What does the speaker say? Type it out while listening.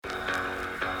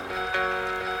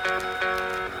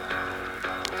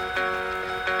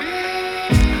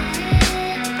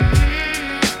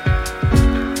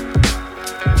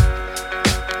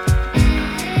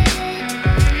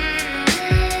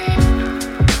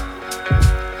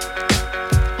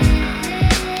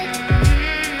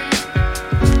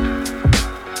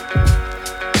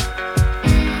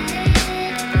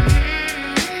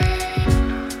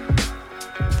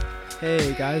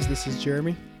guys, this is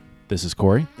Jeremy. This is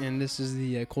Corey. And this is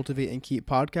the Cultivate and Keep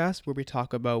podcast, where we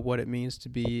talk about what it means to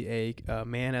be a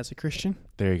man as a Christian.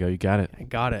 There you go. You got it. I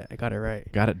got it right.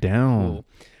 Got it down.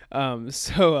 Cool.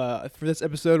 So for this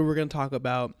episode, we're going to talk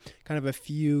about kind of a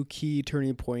few key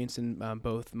turning points in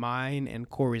both mine and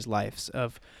Corey's lives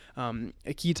of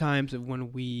key times of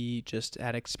when we just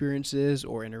had experiences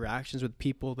or interactions with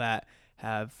people that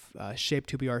have shaped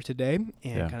who we are today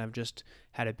and kind of just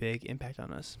had a big impact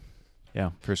on us.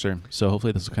 Yeah, for sure. So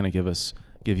hopefully this will kind of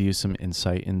give you some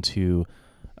insight into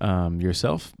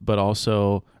yourself, but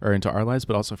also, or into our lives,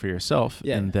 but also for yourself.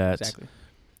 Yeah, and that, exactly.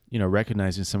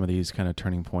 Recognizing some of these kind of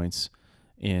turning points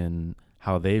in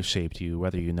how they've shaped you,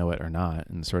 whether you know it or not,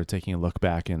 and sort of taking a look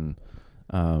back. And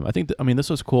I think, this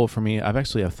was cool for me. I've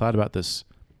thought about this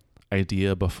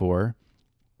idea before,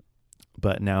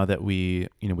 but now that we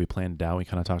planned it out, we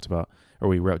kind of talked about, or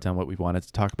we wrote down what we wanted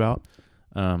to talk about.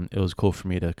 It was cool for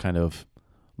me to kind of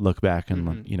look back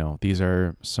and, these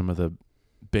are some of the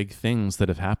big things that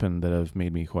have happened that have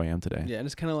made me who I am today. Yeah, and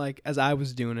it's kind of like, as I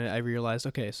was doing it, I realized,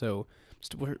 okay, so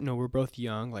we're both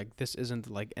young. Like, this isn't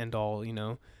like end all,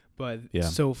 but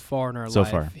so far in our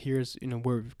life, here's,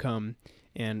 where we've come.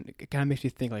 And it kind of makes you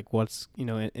think, like, what's,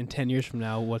 in 10 years from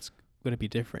now, what's going to be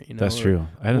different, That's true.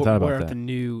 I hadn't thought about that. What are the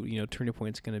new, turning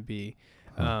points going to be?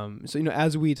 So,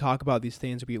 as we talk about these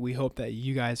things, we hope that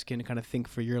you guys can kind of think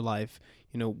for your life,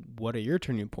 what are your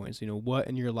turning points? What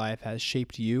in your life has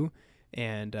shaped you?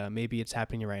 And maybe it's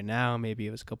happening right now. Maybe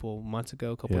it was a couple months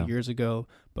ago, a couple years ago.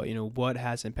 But, what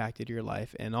has impacted your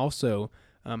life? And also,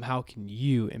 how can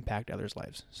you impact others'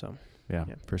 lives? So, yeah,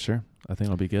 for sure. I think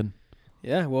it'll be good.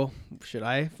 Yeah, well, should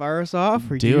I fire us off?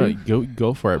 Or Do it.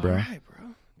 Go for it, bro. All right,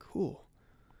 bro. Cool.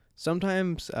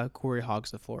 Sometimes Corey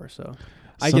hogs the floor, so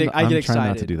I get excited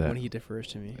not to do that when he defers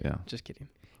to me. Yeah. Just kidding.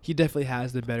 He definitely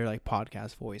has the better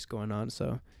podcast voice going on,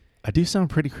 so. I do sound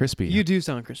pretty crispy. You do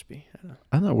sound crispy.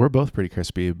 I know we're both pretty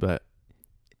crispy, but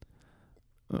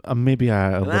maybe a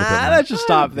little bit. Let's just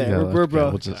stop there. Yeah, we're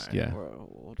both. We'll just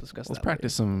we'll discuss. Let's that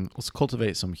practice later. let's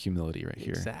cultivate some humility right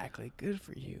here. Exactly. Good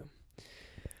for you.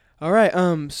 All right.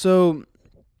 So,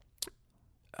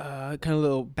 kind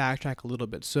of backtrack a little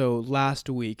bit. So last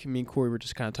week, me and Corey were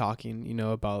just kind of talking,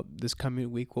 about this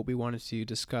coming week, what we wanted to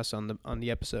discuss on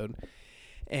the episode,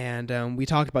 and we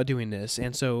talked about doing this,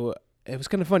 and so. It was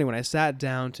kind of funny when I sat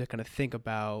down to kind of think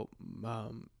about,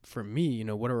 for me,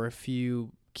 what are a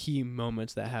few key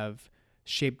moments that have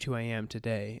shaped who I am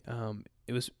today.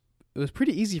 It was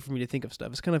pretty easy for me to think of stuff.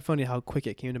 It's kind of funny how quick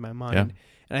it came to my mind. Yeah.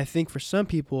 And I think for some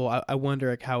people, I wonder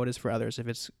like how it is for others, if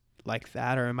it's like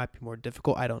that or it might be more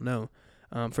difficult. I don't know.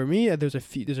 For me, there's a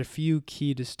few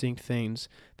key distinct things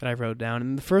that I wrote down,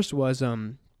 and the first was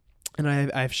and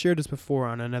I've shared this before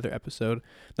on another episode.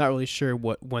 Not really sure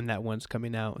when that one's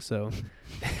coming out, so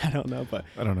I don't know. But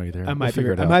I don't know either. I might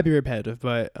be repetitive,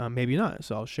 but maybe not.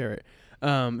 So I'll share it.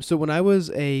 So when I was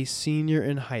a senior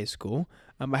in high school,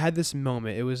 I had this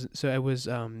moment. I was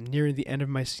nearing the end of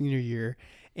my senior year,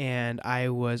 and I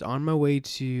was on my way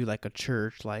to like a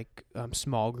church, like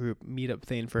small group meetup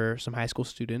thing for some high school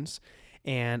students.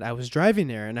 And I was driving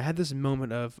there, and I had this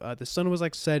moment of the sun was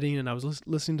like setting, and I was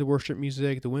listening to worship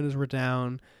music. The windows were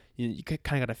down. You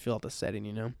kind of got to feel out the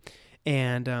setting,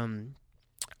 And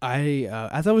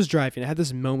as I was driving, I had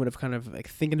this moment of kind of like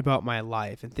thinking about my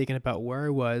life and thinking about where I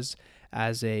was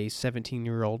as a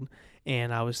 17-year-old.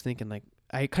 And I was thinking, like,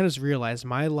 I kind of realized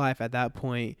my life at that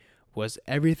point was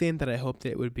everything that I hoped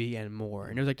it would be and more.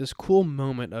 And it was like this cool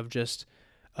moment of just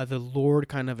the Lord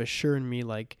kind of assuring me,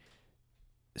 like,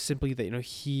 simply that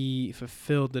he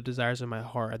fulfilled the desires of my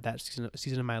heart at that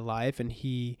season of my life, and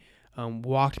he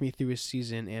walked me through a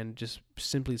season and just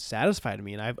simply satisfied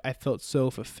me, and I felt so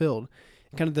fulfilled.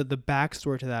 And kind of the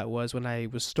backstory to that was when I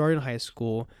was starting high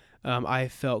school, I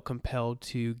felt compelled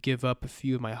to give up a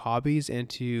few of my hobbies and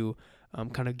to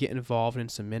kind of get involved in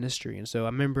some ministry. And so I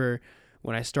remember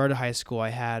when I started high school, I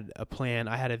had a plan.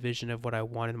 I had a vision of what I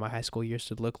wanted my high school years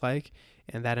to look like,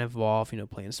 and that involved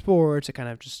playing sports, and kind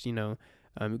of just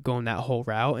going that whole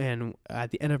route. And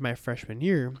at the end of my freshman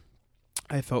year,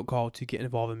 I felt called to get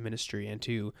involved in ministry and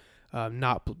to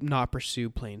not pursue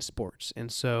playing sports. And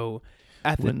so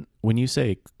when you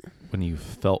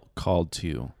felt called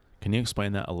to, can you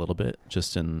explain that a little bit,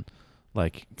 just in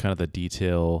like kind of the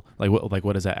detail, like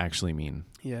what does that actually mean?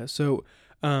 Yeah. So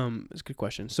it's a good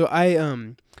question. So I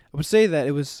would say that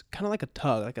it was kind of like a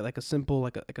tug, like a simple,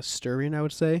 like a stirring, I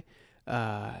would say.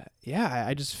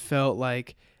 I just felt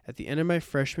like at the end of my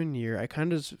freshman year, I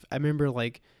remember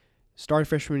like started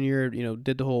freshman year,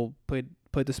 did the whole played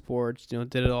the sports,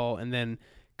 did it all, and then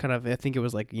kind of, I think it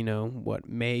was like,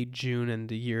 May, June, and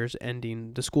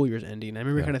the school year's ending. I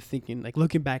remember Yeah. kind of thinking, like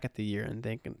looking back at the year and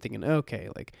thinking, okay,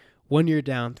 like 1 year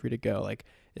down, 3 to go. Like,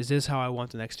 is this how I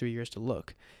want the next 3 years to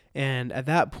look? And at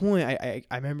that point, I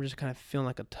remember just kind of feeling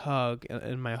like a tug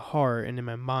in my heart and in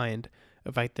my mind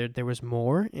of like there was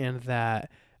more, and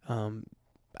that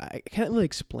I can't really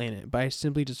explain it, but I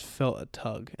simply just felt a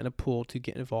tug and a pull to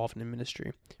get involved in the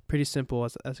ministry. Pretty simple.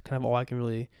 That's kind of all I can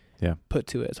really put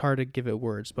to it. It's hard to give it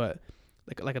words, but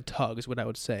like a tug is what I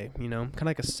would say. Kind of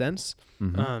like a sense.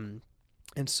 Mm-hmm.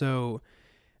 And so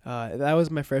that was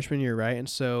my freshman year, right? And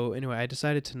so anyway, I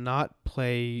decided to not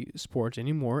play sports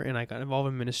anymore, and I got involved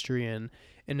in ministry. And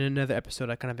in another episode,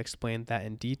 I kind of explained that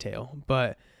in detail.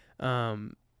 But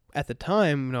at the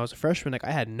time when I was a freshman, like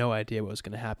I had no idea what was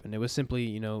going to happen. It was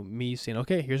simply, me saying,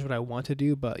 okay, here's what I want to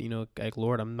do, but like,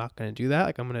 Lord, I'm not going to do that.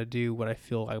 Like, I'm going to do what I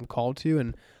feel I'm called to,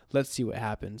 and let's see what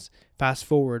happens. Fast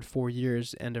forward 4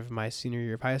 years, end of my senior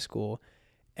year of high school,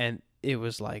 and it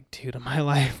was like, dude, my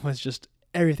life was just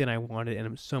everything I wanted,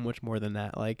 and so much more than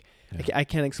that. Like, I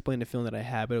can't explain the feeling that I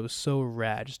had, but it was so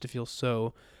rad just to feel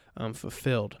so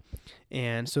fulfilled.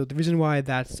 And so the reason why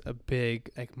that's a big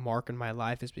like mark in my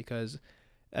life is because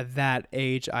at that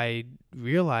age, I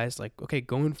realized, like, okay,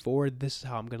 going forward, this is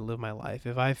how I'm going to live my life.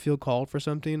 If I feel called for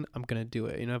something, I'm going to do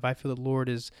it. If I feel the Lord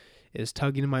is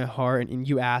tugging in my heart, and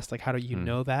you asked, like, how do you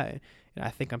know that? And I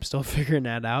think I'm still figuring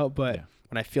that out. But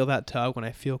when I feel that tug, when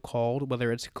I feel called,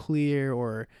 whether it's clear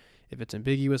or if it's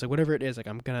ambiguous, like whatever it is, like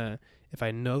if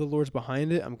I know the Lord's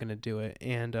behind it, I'm going to do it.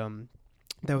 And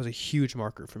that was a huge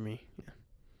marker for me.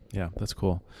 Yeah, that's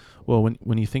cool. Well,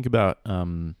 when you think about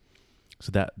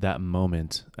so that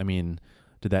moment, I mean,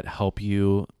 did that help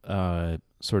you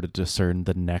sort of discern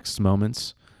the next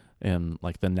moments and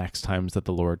like the next times that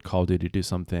the Lord called you to do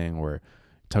something or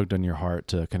tugged on your heart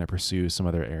to kind of pursue some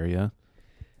other area?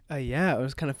 Yeah, it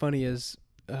was kind of funny is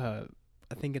I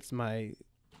think it's my...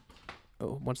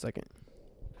 Oh, 1 second.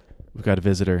 We've got a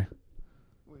visitor.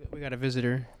 We got a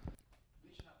visitor.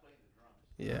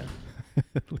 Yeah.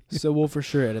 So we'll for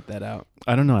sure edit that out.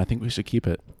 I don't know. I think we should keep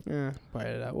it. Yeah, probably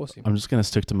edit it out. We'll see. I'm just going to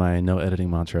stick to my no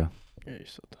editing mantra. Yeah, you're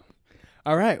so dumb.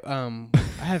 All right.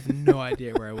 I have no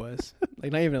idea where I was.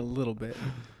 Like, not even a little bit.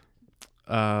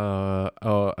 I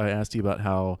asked you about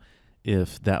how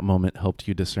if that moment helped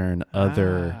you discern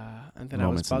other and then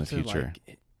moments I in was the about future.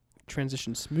 to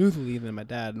transition smoothly, and then my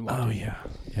dad walked in. Oh,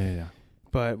 yeah.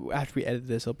 But after we edit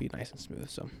this, it'll be nice and smooth.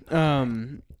 So,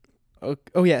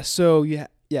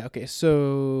 okay.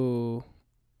 So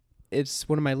it's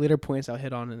one of my later points I'll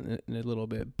hit on in a little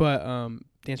bit. But to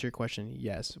answer your question,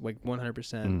 yes, like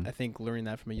 100%. I think learning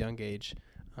that from a young age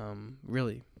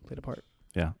really played a part.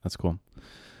 Yeah, that's cool.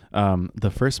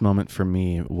 The first moment for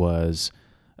me was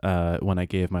when I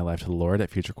gave my life to the Lord at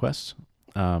Future Quest.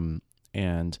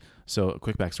 And so a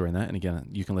quick backstory on that. And again,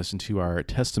 you can listen to our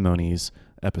testimonies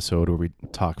episode where we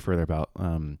talk further about,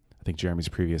 I think Jeremy's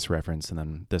previous reference, and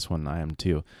then this one I am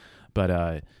too.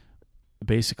 But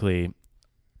basically,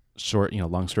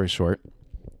 long story short,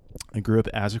 I grew up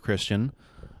as a Christian,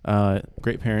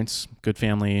 great parents, good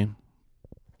family,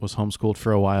 was homeschooled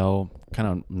for a while, kind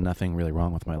of nothing really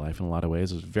wrong with my life in a lot of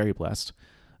ways. I was very blessed.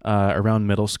 Around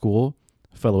middle school,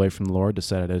 fell away from the Lord,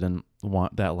 decided I didn't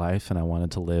want that life, and I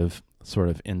wanted to live sort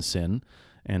of in sin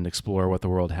and explore what the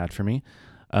world had for me.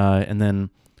 And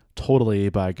then totally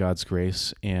by God's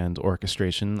grace and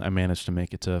orchestration, I managed to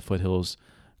make it to Foothills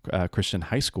Christian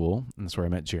High School, and that's where I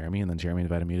met Jeremy, and then Jeremy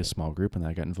invited me to a small group, and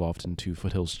I got involved into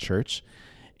Foothills Church.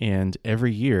 And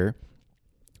every year,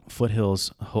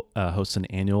 Foothills hosts an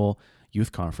annual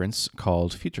youth conference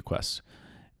called Future Quest.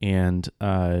 And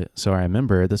so I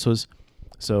remember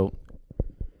so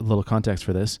a little context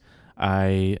for this,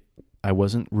 I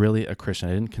wasn't really a Christian.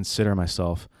 I didn't consider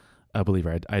myself a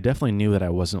believer. I definitely knew that I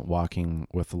wasn't walking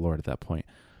with the Lord at that point.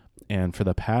 And for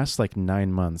the past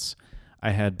 9 months, I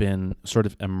had been sort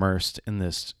of immersed in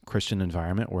this Christian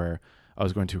environment where I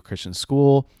was going to a Christian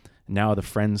school. Now the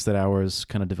friends that I was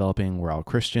kind of developing were all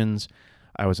Christians.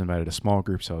 I was invited to small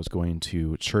groups. I was going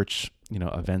to church,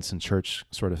 events and church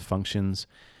sort of functions.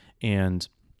 And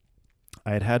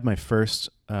I had my first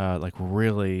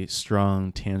really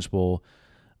strong, tangible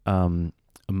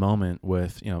moment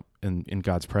with, in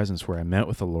God's presence, where I met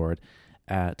with the Lord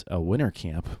at a winter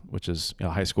camp, which is a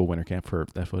high school winter camp for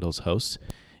that Foothills hosts.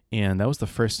 And that was the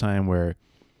first time where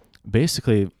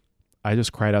basically I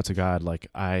just cried out to God, like,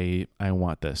 I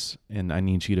want this, and I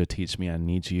need you to teach me. I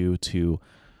need you to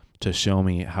show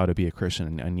me how to be a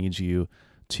Christian. I need you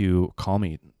to call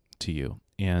me to you.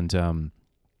 And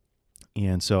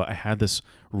so I had this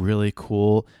really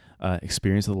cool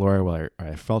experience of the Lord, where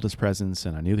I felt His presence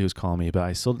and I knew that He was calling me, but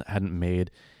I still hadn't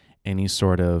made any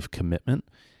sort of commitment.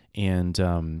 And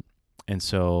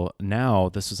so now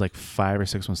this is like 5 or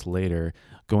 6 months later,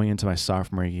 going into my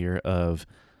sophomore year of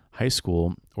high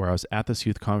school, where I was at this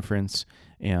youth conference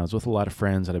and I was with a lot of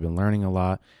friends that I've been learning a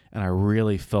lot. And I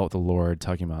really felt the Lord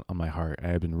tugging on my heart. I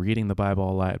had been reading the Bible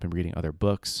a lot. I've been reading other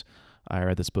books. I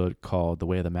read this book called The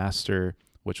Way of the Master,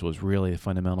 which was really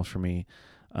fundamental for me.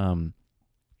 And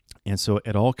so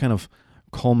it all kind of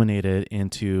culminated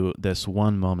into this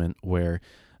one moment where,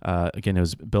 again, it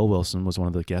was Bill Wilson was one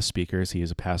of the guest speakers. He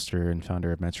is a pastor and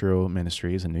founder of Metro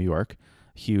Ministries in New York,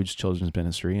 huge children's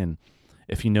ministry. And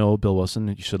if you know Bill Wilson,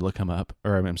 you should look him up.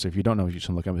 Or I'm sorry, if you don't know, you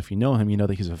should look him up. If you know him, you know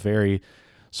that he's a very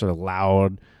sort of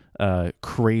loud,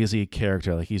 crazy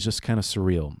character. Like he's just kind of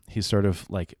surreal. He's sort of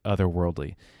like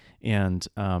otherworldly. And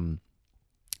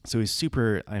so he's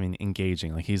super,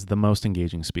 engaging. Like he's the most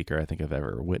engaging speaker I think I've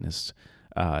ever witnessed.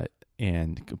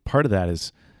 And part of that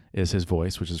is his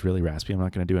voice, which is really raspy. I'm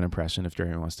not going to do an impression. If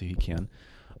Jeremy wants to, he can.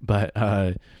 But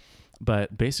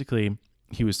basically,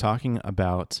 he was talking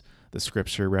about the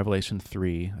scripture, Revelation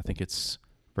 3. I think it's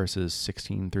verses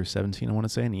 16 through 17, I want to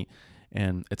say.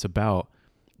 And it's about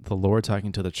the Lord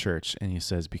talking to the church. And he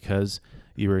says, because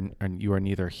you are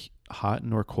neither hot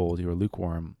nor cold, you are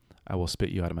lukewarm, I will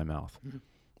spit you out of my mouth. Mm-hmm.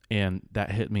 And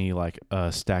that hit me like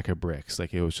a stack of bricks.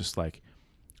 Like it was just like,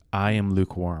 I am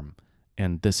lukewarm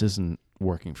and this isn't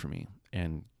working for me.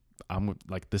 And I'm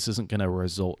like, this isn't going to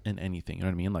result in anything. You know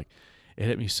what I mean? Like it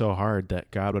hit me so hard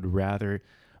that God would rather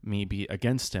me be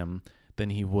against him than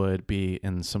he would be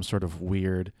in some sort of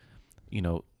weird,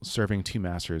 serving two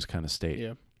masters kind of state.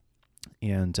 Yeah.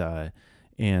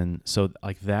 And so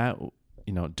like that,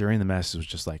 during the message was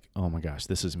just like, oh my gosh,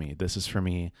 this is me. This is for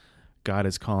me. God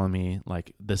is calling me.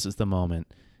 Like this is the moment.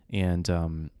 And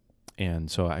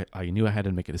so I knew I had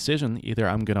to make a decision. Either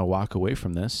I'm going to walk away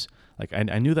from this. Like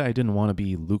I knew that I didn't want to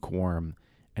be lukewarm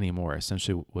anymore,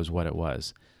 essentially was what it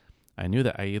was. I knew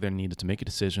that I either needed to make a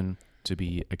decision to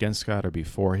be against God or be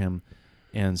for him.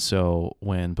 And so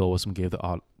when Bill Wilson gave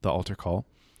the altar call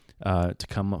to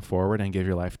come forward and give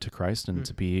your life to Christ and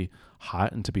to be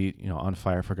hot and to be, on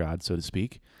fire for God, so to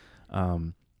speak,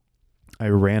 I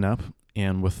ran up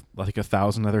and with like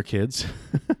 1,000 other kids,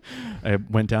 I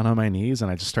went down on my knees and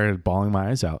I just started bawling my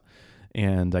eyes out.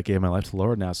 And I gave my life to the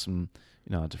Lord and asked him,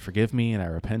 to forgive me. And I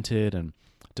repented and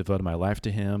devoted my life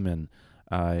to him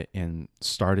and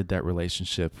started that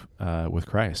relationship with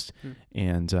Christ.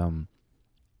 And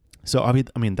so, I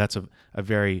mean, that's a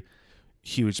very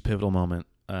huge pivotal moment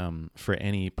for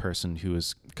any person who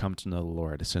has come to know the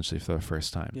Lord essentially for the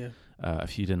first time. Yeah.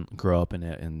 If you didn't grow up in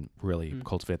it and really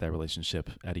cultivate that relationship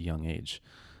at a young age.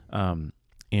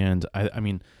 And I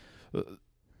mean,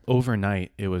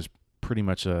 overnight, it was pretty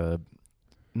much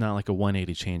not like a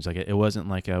 180 change. Like it wasn't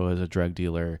like I was a drug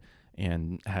dealer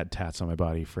and had tats on my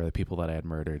body for the people that I had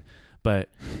murdered, but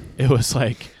it was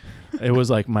like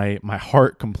my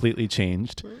heart completely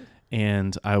changed,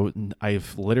 and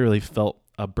I've literally felt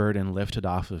a burden lifted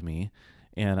off of me,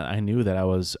 and I knew that I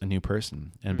was a new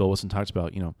person. And Bill Wilson talked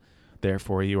about,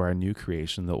 therefore you are a new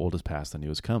creation, the old is past, the new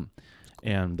has come.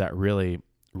 And that really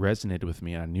resonated with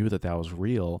me. And I knew that was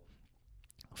real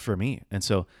for me. And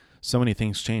so many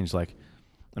things changed. Like,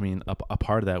 I mean, a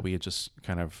part of that, we had just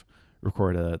kind of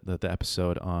recorded the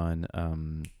episode on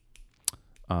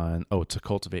to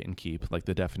cultivate and keep, like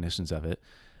the definitions of it.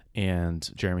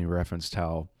 And Jeremy referenced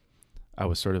how I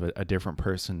was sort of a different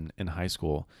person in high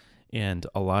school. And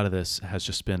a lot of this has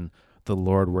just been the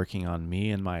Lord working on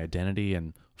me and my identity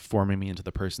and forming me into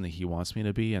the person that he wants me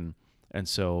to be. And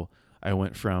so I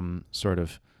went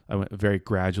very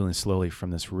gradually and slowly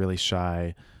from this really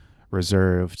shy,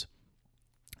 reserved,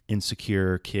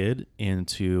 insecure kid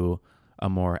into a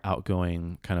more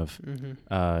outgoing kind of,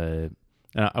 and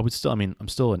I'm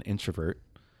still an introvert,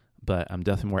 but I'm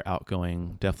definitely more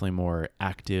outgoing, definitely more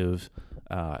active.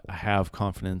 I have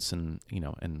confidence and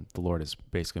the Lord is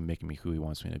basically making me who he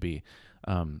wants me to be.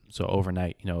 So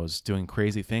overnight, I was doing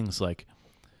crazy things like,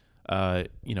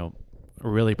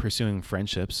 really pursuing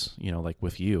friendships, like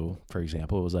with you, for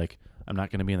example. It was like, I'm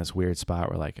not going to be in this weird spot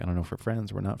where like, I don't know if we're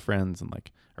friends, we're not friends. And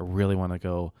like, I really want to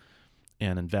go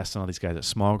and invest in all these guys at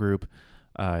small group.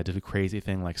 I did a crazy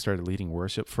thing, like started leading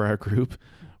worship for our group,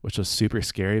 which was super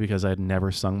scary because I'd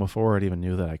never sung before. I even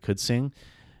knew that I could sing.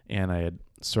 And I had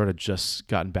sort of just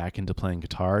gotten back into playing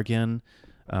guitar again.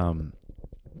 And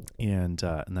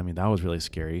I mean, that was really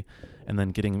scary. And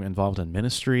then getting involved in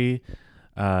ministry.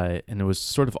 And it was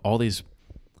sort of all these,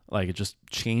 like, just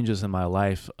changes in my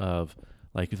life of,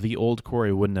 like, the old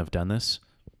Corey wouldn't have done this.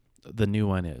 the new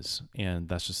one is, and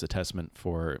that's just a testament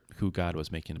for who God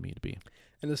was making me to be.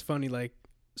 And it's funny, like,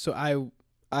 so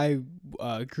I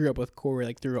grew up with Corey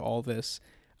like through all this.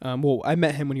 Well, I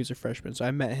met him when he was a freshman, so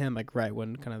I met him like right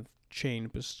when kind of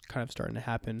change was kind of starting to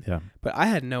happen. Yeah. But I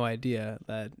had no idea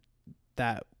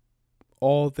that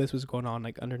all this was going on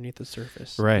like underneath the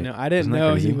surface. Right. You know, I didn't Isn't that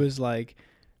know crazy? he was like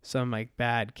some like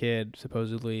bad kid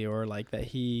supposedly, or like that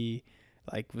he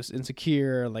like was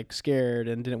insecure, like scared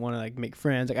and didn't want to like make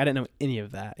friends. Like I didn't know any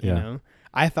of that, you Yeah. know.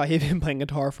 I thought he'd been playing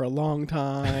guitar for a long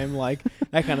time, like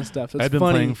that kind of stuff. So it's I'd been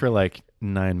funny. playing for like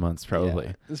 9 months probably.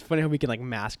 Yeah. It's funny how we can like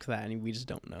mask that and we just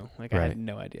don't know. Like I Right. had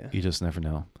no idea. You just never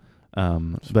know.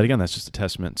 But again, that's just a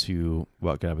testament to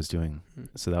what God was doing. Mhm.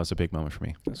 So that was a big moment for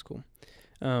me. That's cool.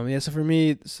 Yeah, so for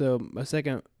me, so my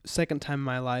second time in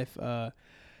my life,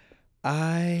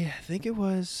 I think it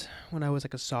was when I was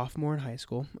like a sophomore in high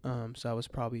school. So I was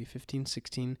probably 15,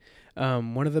 16.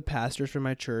 One of the pastors from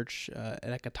my church, at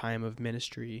like a time of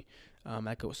ministry,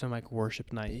 like some like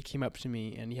worship night, he came up to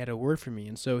me and he had a word for me.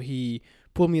 And so he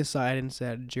pulled me aside and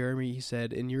said, Jeremy, he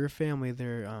said, in your family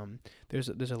there's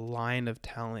a line of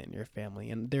talent in your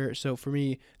family. And so for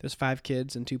me, there's 5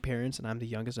 kids and 2 parents, and I'm the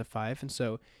youngest of 5. And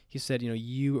so he said, you know,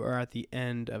 you are at the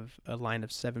end of a line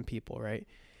of 7 people, right?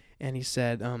 And he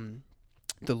said,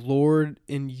 the Lord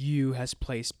in you has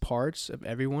placed parts of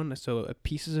everyone, so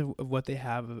pieces of what they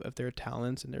have of their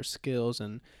talents and their skills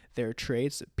and their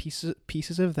traits,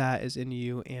 pieces of that is in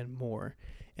you and more.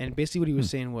 And basically what he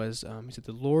was saying was, he said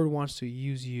the Lord wants to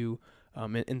use you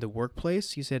in the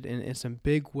workplace. He said in some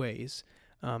big ways,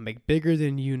 like bigger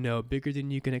than you know, bigger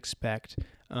than you can expect,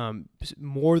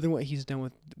 more than what he's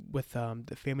done with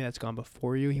the family that's gone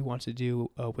before you. He wants to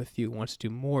do with you. He wants to do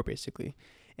more, basically.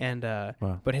 And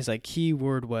Wow. but his like key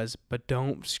word was, but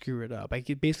don't screw it up. Like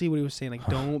basically what he was saying, like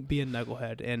don't be a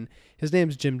knucklehead. And his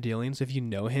name's Jim Dealing, so if you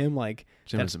know him, like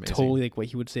Jim that's is amazing. totally like what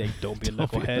he would say, like don't be a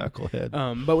Don't be a knucklehead.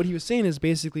 knucklehead. But what he was saying is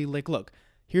basically like, look,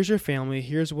 here's your family,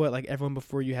 here's what like everyone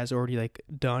before you has already like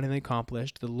done and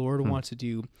accomplished. The Lord wants to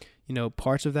do, you know,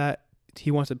 parts of that.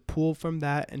 He wants to pull from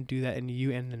that and do that in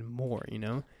you and then more, you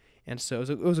know. And so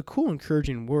it was a cool,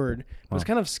 encouraging word. It was Wow.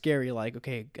 kind of scary, like,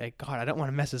 okay, like, God, I don't want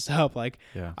to mess this up. Like,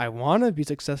 Yeah. I want to be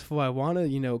successful. I want to,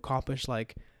 you know, accomplish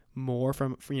like more for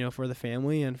the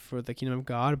family and for the kingdom of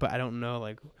God, but I don't know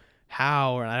like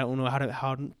how, or I don't know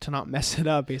how to not mess it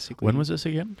up, basically. When was this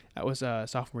again? That was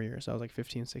sophomore year, so I was like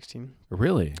 15, 16.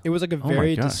 Really? It was like a Oh my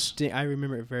very gosh. distinct. I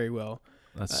remember it very well.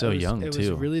 That's so young It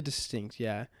too. was really distinct,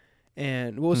 yeah.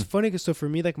 And what was funny, cause so for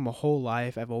me, like my whole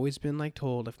life, I've always been like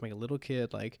told, if I'm like a little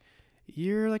kid, like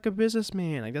you're like a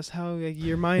businessman, like that's how like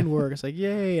your mind works, like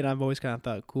yay. And I've always kind of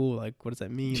thought, cool, like what does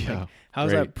that mean? Yeah, like how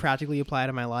does right. that practically apply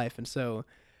to my life? And so,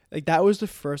 like that was the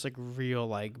first like real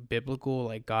like biblical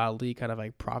like godly kind of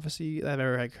like prophecy that I've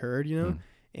ever like heard, you know.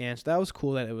 And so that was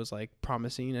cool that it was like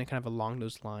promising and kind of along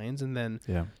those lines. And then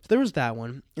Yeah. so there was that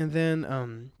one, and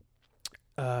then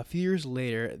a few years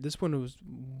later, this one was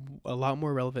a lot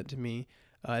more relevant to me.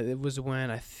 It was when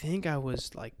I think I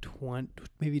was like 20,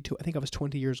 I think I was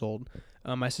 20 years old.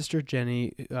 My sister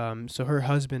Jenny, so her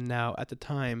husband now at the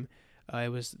time, it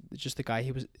was just the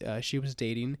guy she was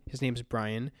dating. His name's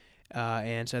Brian.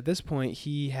 And so at this point,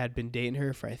 he had been dating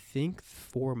her for I think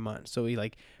 4 months. So he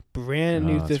like brand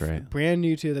new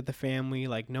to the family.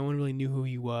 Like no one really knew who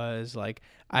he was. Like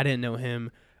I didn't know him.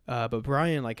 But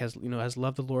Brian like has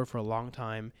loved the Lord for a long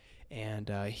time, and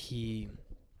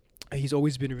he's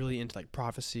always been really into like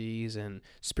prophecies and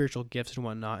spiritual gifts and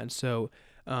whatnot. And so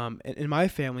in my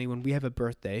family, when we have a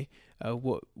birthday,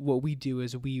 what we do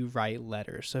is we write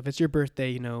letters. So if it's your birthday,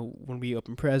 you know, when we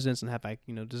open presents and have like,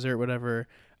 you know, dessert, whatever,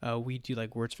 we do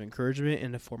like words of encouragement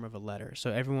in the form of a letter.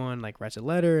 So everyone like writes a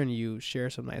letter and you share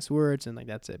some nice words, and like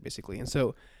that's it basically. And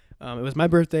so it was my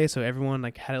birthday, so everyone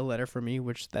like had a letter for me,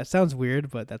 which that sounds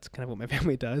weird, but that's kind of what my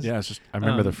family does. Yeah, it's just I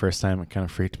remember the first time it kind of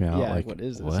freaked me out. yeah, like what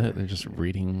is this? What? They're just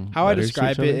reading. How I letters to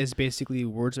describe each it other? is basically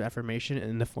words of affirmation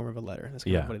in the form of a letter. That's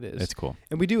kind of what it is. It's cool.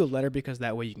 And we do a letter because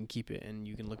that way you can keep it and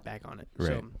you can look back on it. Right.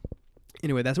 So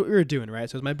anyway, that's what we were doing, right?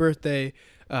 So it was my birthday.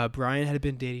 Brian had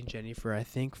been dating Jenny for I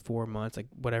think 4 months, like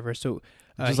whatever. So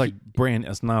Just like brand,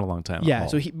 it's not a long time. yeah.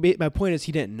 at all. So my point is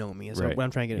he didn't know me. That's Right. what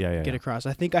I'm trying to Yeah. get across.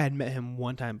 I think I had met him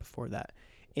one time before that.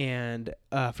 And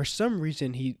for some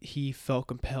reason he felt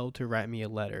compelled to write me a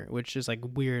letter, which is like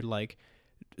weird. Like,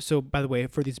 so by the way,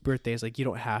 for these birthdays, like you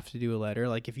don't have to do a letter.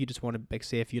 Like if you just want to like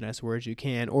say a few nice words, you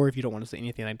can, or if you don't want to say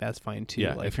anything, like that's fine too.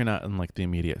 Yeah, like, if you're not in like the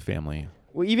immediate family.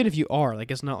 well, even if you are, like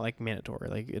it's not like mandatory.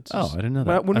 Like it's Oh, just, I didn't know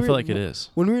that. when I we feel were- like it is.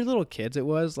 when we were little kids, it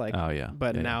was like, Oh yeah.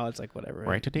 but Yeah, now it's like whatever. yeah.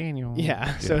 Right to Daniel.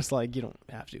 Yeah. So it's like you don't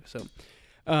have to. So,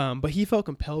 but he felt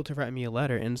compelled to write me a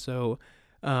letter, and so,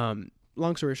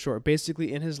 long story short,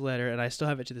 basically in his letter, and I still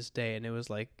have it to this day, and it was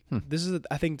like, this is,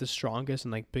 I think, the strongest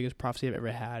and like biggest prophecy I've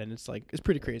ever had, and it's like, it's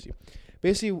pretty crazy.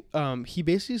 Basically, he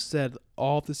basically said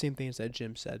all of the same things that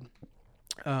Jim said,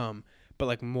 but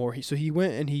like more. So he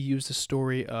went and he used the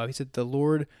story of, he said the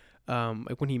Lord,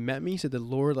 like when he met me, he said the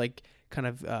Lord like kind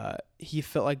of, he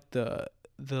felt like the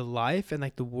life and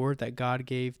like the word that God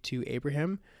gave to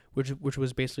Abraham, which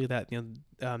was basically that,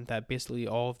 that basically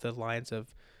all of the lines of,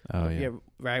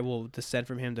 right, will descend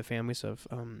from him, the families of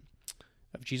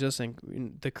Jesus,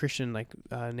 and the Christian like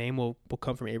name will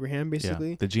come from Abraham,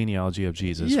 basically. The genealogy of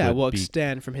Jesus. Will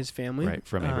extend from his family, right,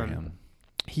 from Abraham.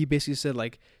 He basically said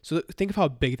like, so think of how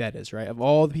big that is, right? Of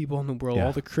all the people in the world,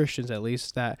 all the Christians at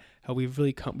least, that how we've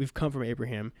come from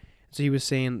Abraham. So he was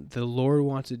saying the Lord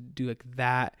wants to do like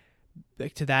that.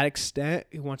 Like to that extent,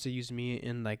 he wants to use me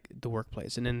in like the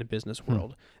workplace and in the business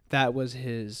world. That was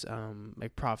his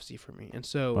like prophecy for me, and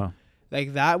so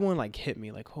like that one like hit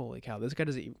me like, holy cow, this guy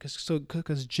doesn't,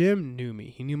 because Jim knew me,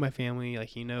 he knew my family, like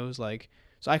he knows, like,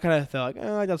 so I kind of felt like,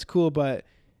 oh, that's cool, but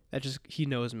that just, he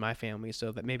knows my family,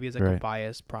 so that maybe it's like a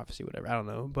biased prophecy, whatever, I don't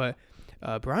know. But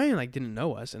Brian like didn't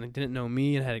know us and didn't know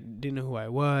me and didn't know who I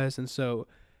was, and so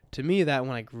to me that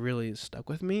one like really stuck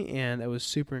with me, and it was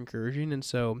super encouraging, and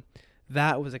so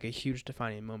that was like a huge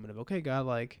defining moment of, okay, God,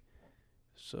 like,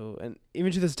 so, and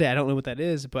even to this day I don't know what that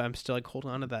is, but I'm still like holding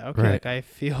on to that. Okay, like I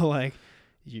feel like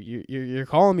you're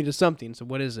calling me to something, so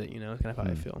what is it? Kind of how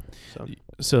I feel.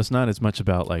 So it's not as much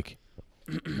about like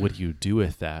what do you do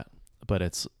with that, but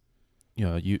it's,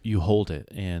 you hold it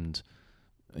and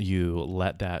you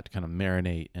let that kind of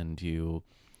marinate, and you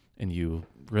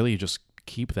really just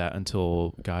keep that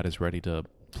until God is ready to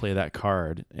play that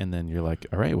card, and then you're like,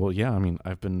 all right, well, yeah, I mean,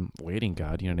 I've been waiting,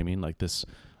 God, you know what I mean? Like this,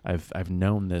 I've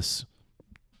known this,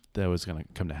 that was going to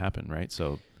come to happen, right?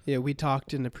 So yeah, we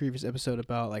talked in the previous episode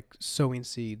about like sowing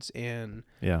seeds, and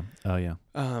so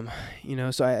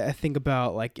I think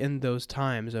about like in those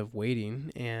times of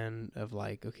waiting and of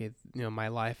like, okay, my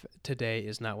life today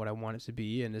is not what I want it to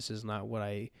be, and this is not what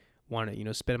I want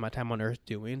to, spend my time on earth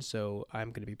doing. So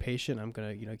I'm going to be patient. I'm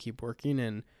going to, keep working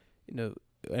and,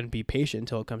 and be patient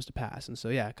until it comes to pass. And so,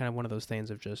 yeah, kind of one of those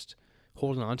things of just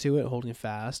holding on to it, holding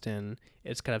fast, and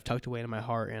it's kind of tucked away in my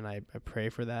heart, and I pray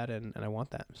for that, and I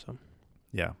want that. So,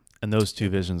 yeah. And those two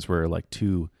visions were like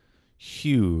two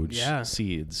huge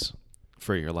seeds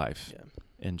for your life. Yeah.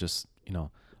 And just,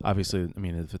 obviously, I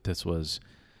mean, if this was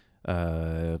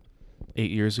 8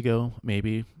 years ago,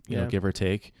 maybe, you know, give or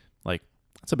take, like,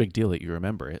 it's a big deal that you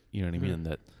remember it, you know what I mean? And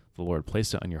that the Lord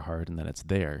placed it on your heart and that it's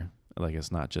there. Like,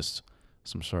 it's not just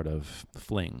some sort of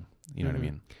fling, you know what I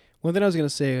mean? One thing I was going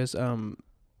to say is,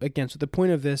 again, so the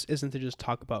point of this isn't to just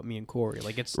talk about me and Corey.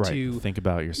 Like, it's to think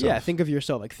about yourself. Yeah, think of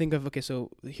yourself. Like, think of, okay,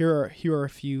 so here are a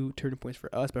few turning points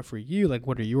for us, but for you, like,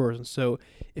 what are yours? And so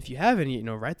if you have any,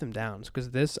 write them down.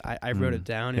 Because this, I wrote it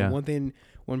down. And one thing,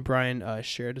 when Brian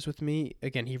shared this with me,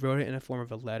 again, he wrote it in a form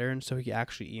of a letter, and so he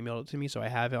actually emailed it to me, so I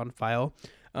have it on file.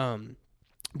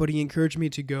 But he encouraged me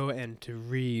to go and to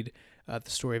read the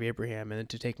story of Abraham and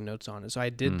to take notes on it. So I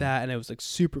did that, and it was like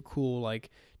super cool, like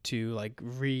to like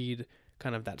read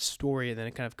kind of that story and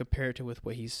then kind of compare it to with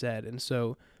what he said. And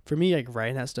so for me, like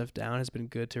writing that stuff down has been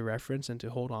good to reference and to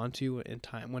hold on to in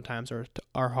time when times are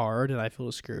hard and I feel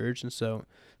discouraged. And so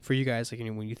for you guys, like,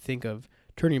 when you think of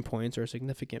turning points or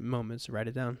significant moments, write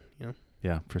it down.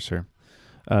 Yeah, for sure.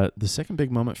 The second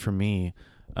big moment for me,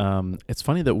 it's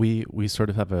funny that we sort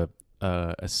of have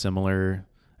a similar.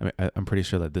 I mean, I'm pretty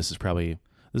sure that this is probably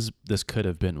this could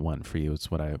have been one for you. It's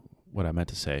what I meant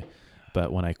to say.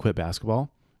 But when I quit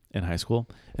basketball in high school,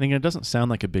 and again, it doesn't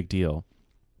sound like a big deal.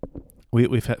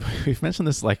 We've mentioned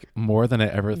this like more than I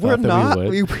ever thought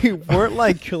we would. We weren't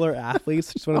like killer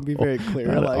athletes. Just want to be very clear.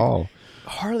 Not like at all.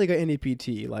 Hardly got any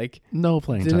PT. Like no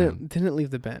playing time. Didn't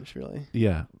leave the bench really.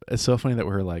 Yeah, it's so funny that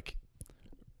we're like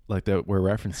that we're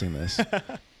referencing this.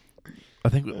 I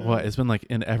think it's been like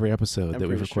in every episode that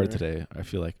we've recorded today, I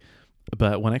feel like.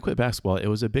 But when I quit basketball, it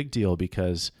was a big deal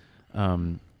because,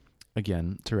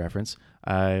 again, to reference,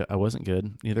 I wasn't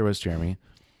good. Neither was Jeremy.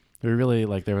 We really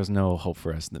there was no hope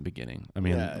for us in the beginning. I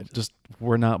mean, just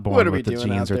we're not born with the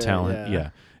genes or talent. Yeah.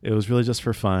 It was really just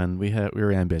for fun. We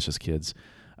were ambitious kids.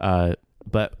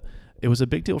 But it was a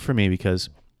big deal for me because,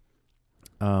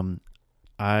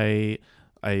 I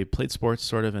played sports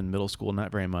sort of in middle school,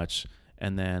 not very much.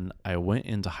 And then I went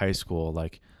into high school,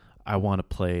 like, I want to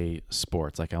play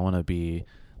sports. Like, I want to be,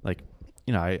 like,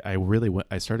 I really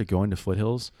I started going to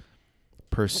Foothills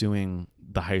pursuing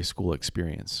the high school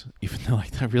experience, even though, like,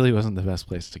 that really wasn't the best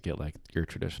place to get, like, your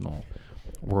traditional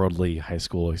worldly high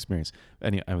school experience.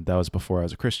 Anyway, that was before I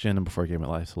was a Christian and before I gave my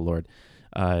life to the Lord.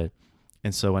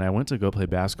 And so when I went to go play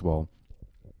basketball,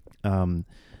 um,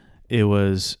 it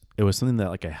was something that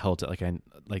like I held it,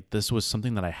 like this was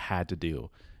something that I had to do.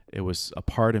 It was a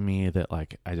part of me that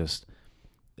like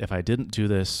if I didn't do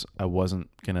this, I wasn't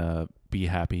gonna be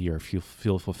happy or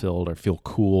feel fulfilled or feel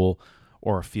cool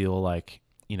or feel like,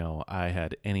 I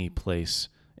had any place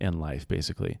in life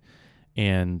basically.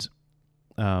 And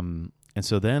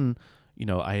so then,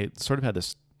 I sort of had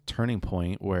this turning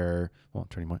point.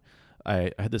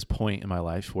 I had this point in my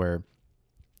life where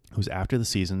it was after the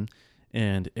season,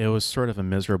 and it was sort of a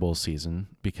miserable season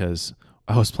because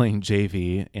I was playing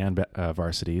JV and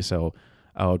varsity. So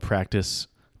I would practice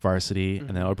varsity, and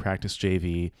then I would practice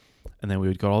JV, and then we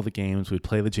would go to all the games. We'd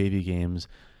play the JV games,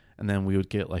 and then we would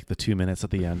get like the 2 minutes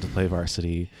at the end to play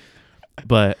varsity.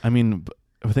 But I mean,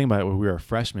 think about it, when we were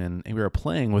freshmen and we were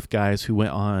playing with guys who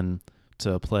went on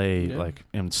to play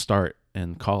and start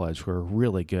in college, who were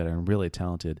really good and really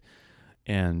talented.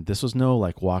 And this was no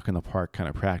like walk in the park kind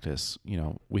of practice.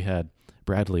 We had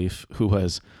Brad Leaf, who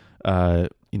was,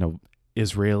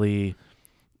 Israeli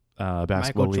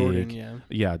basketball Michael league. Jordan,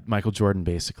 Yeah, Michael Jordan,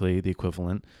 basically the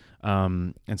equivalent.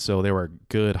 And so they were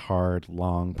good, hard,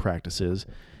 long practices.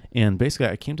 And basically,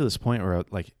 I came to this point where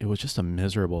like it was just a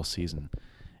miserable season,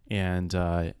 and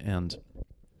I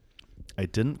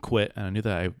didn't quit, and I knew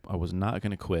that I was not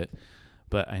going to quit,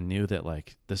 but I knew that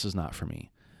like this is not for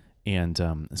me. And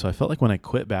so I felt like when I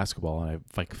quit basketball and I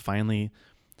like finally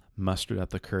mustered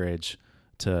up the courage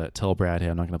to tell Brad, hey,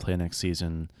 I'm not going to play next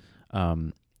season.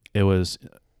 It was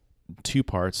two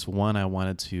parts. One, I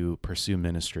wanted to pursue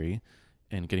ministry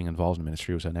and getting involved in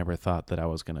ministry, which I never thought that I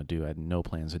was going to do. I had no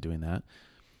plans of doing that.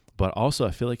 But also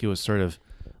I feel like it was sort of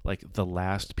like the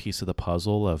last piece of the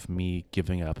puzzle of me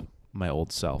giving up my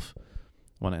old self.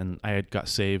 And I had got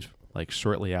saved like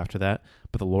shortly after that,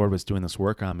 but the Lord was doing this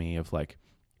work on me of like,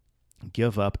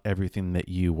 give up everything that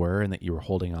you were and that you were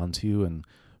holding on to and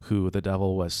who the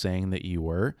devil was saying that you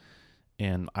were.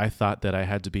 And I thought that I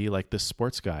had to be like this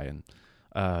sports guy,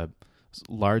 and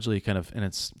largely kind of, and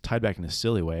it's tied back in a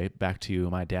silly way, back to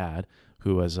my dad,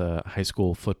 who was a high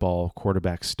school football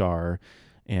quarterback star,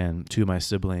 and two of my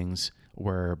siblings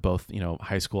were both,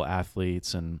 high school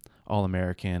athletes and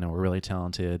All-American and were really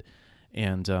talented.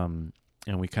 And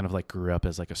we kind of like grew up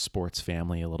as like a sports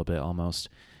family a little bit almost.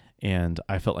 And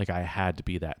I felt like I had to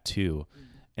be that too.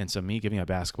 And so me giving up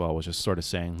basketball was just sort of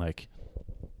saying like,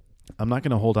 I'm not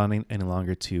going to hold on any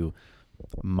longer to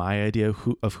my idea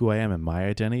of who I am and my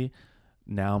identity.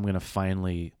 Now I'm going to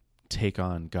finally take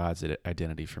on God's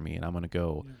identity for me. And I'm going to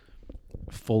go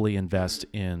fully invest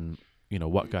in,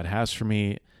 what God has for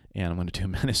me. And I'm going to do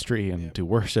ministry and do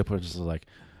worship, which is like,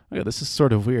 okay, this is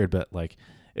sort of weird, but like,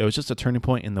 it was just a turning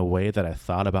point in the way that I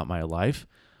thought about my life,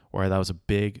 where that was a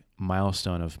big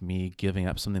milestone of me giving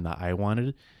up something that I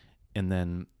wanted and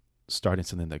then starting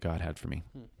something that God had for me.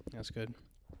 That's good.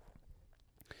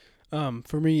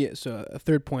 For me, so a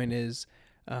third point is,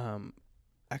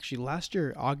 actually last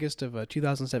year, August of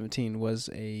 2017 was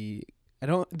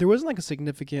there wasn't like a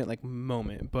significant like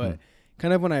moment, but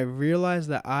kind of when I realized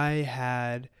that I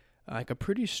had like a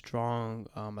pretty strong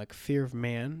like fear of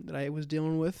man that I was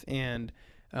dealing with. And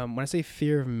when I say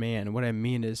fear of man, what I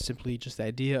mean is simply just the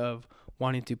idea of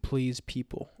wanting to please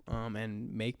people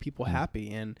and make people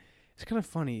happy. And it's kind of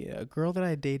funny, a girl that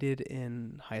I dated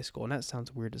in high school, and that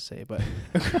sounds weird to say, but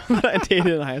a girl that I dated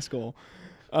in high school,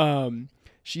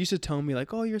 she used to tell me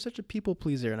like, oh, you're such a people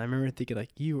pleaser. And I remember thinking like,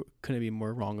 you couldn't be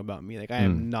more wrong about me. Like I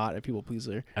am not a people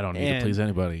pleaser. I don't need to please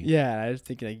anybody. Yeah. I was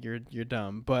thinking like, you're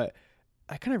dumb. But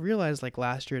I kind of realized like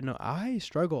last year, no, I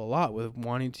struggle a lot with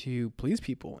wanting to please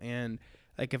people. And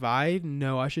like, if I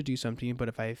know I should do something, but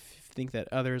if I think that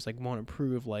others like won't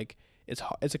approve, like it's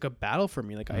like a battle for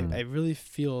me. Like I really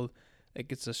feel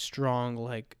like it's a strong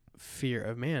like fear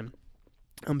of man.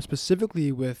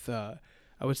 Specifically with,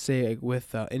 I would say like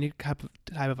with any type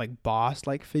of like boss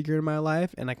like figure in my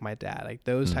life, and like my dad, like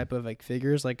those type of like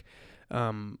figures, like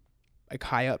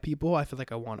high up people, I feel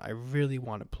like I really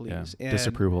want to please. Yeah.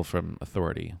 Disapproval from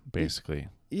authority, basically.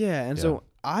 Yeah, and so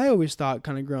I always thought,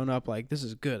 kind of growing up, like this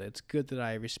is good. It's good that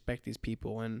I respect these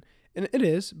people, and it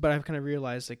is. But I've kind of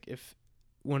realized like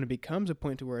when it becomes a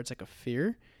point to where it's like a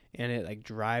fear and it like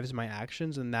drives my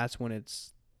actions, and that's when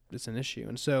it's an issue.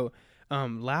 And so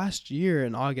last year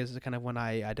in August is kind of when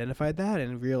I identified that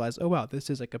and realized, oh wow, this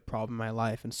is like a problem in my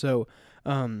life. And so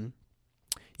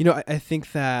I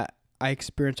think that I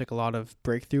experienced like a lot of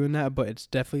breakthrough in that, but it's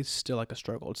definitely still like a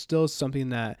struggle. It's still something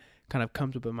that kind of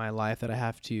comes up in my life that I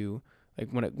have to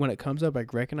Like when it comes up, I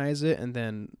recognize it and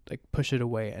then like push it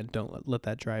away and don't let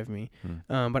that drive me.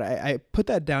 But I put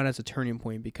that down as a turning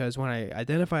point because when I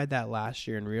identified that last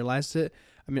year and realized it,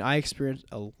 I mean, I experienced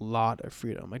a lot of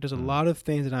freedom. Like there's a lot of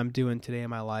things that I'm doing today in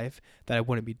my life that I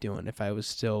wouldn't be doing if I was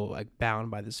still like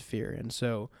bound by this fear. And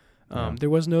so there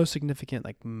was no significant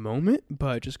like moment,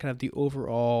 but just kind of the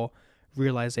overall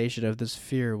realization of this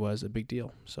fear was a big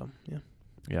deal. So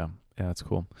Yeah, that's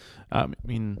cool. I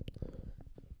mean,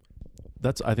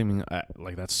 that's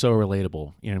that's so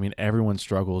relatable. You know what I mean? Everyone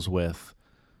struggles with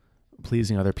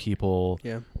pleasing other people.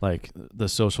 Yeah. Like the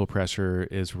social pressure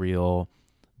is real,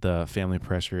 the family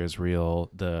pressure is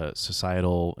real, the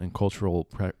societal and cultural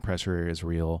pressure is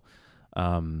real.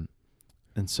 And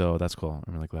so that's cool.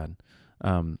 I'm really glad.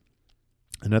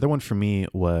 Another one for me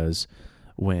was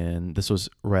when this was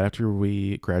right after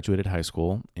we graduated high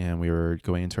school and we were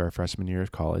going into our freshman year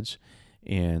of college,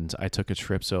 and I took a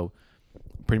trip. So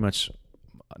pretty much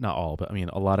not all, but I mean,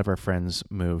 a lot of our friends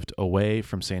moved away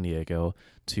from San Diego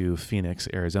to Phoenix,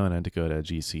 Arizona to go to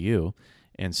GCU.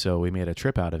 And so we made a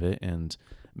trip out of it, and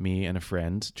me and a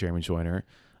friend, Jeremy Joyner,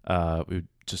 we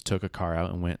just took a car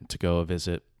out and went to go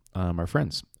visit our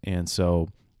friends. And so,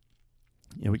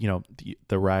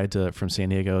 the ride from San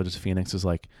Diego to Phoenix is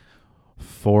like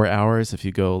 4 hours if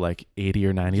you go like 80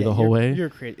 or 90 the whole way. You're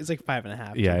crazy. It's like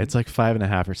 5.5. Yeah, it's like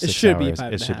 5.5 or 6 hours. It should be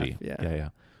 5.5. Yeah.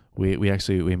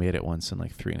 We made it once in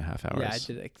like 3.5 hours. Yeah, I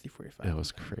did it like 3:45. It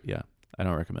was crazy. Yeah, I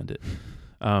don't recommend it.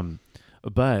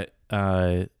 But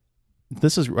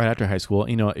this is right after high school.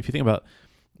 You know, if you think about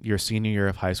your senior year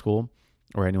of high school,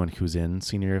 or anyone who's in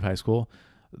senior year of high school,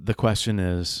 the question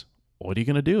is, what are you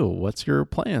going to do? What's your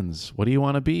plans? What do you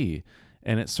want to be?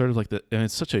 And it's sort of like and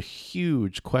it's such a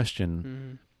huge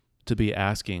question to be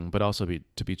asking, but also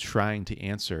to be trying to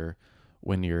answer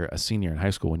when you're a senior in high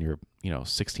school, when you're,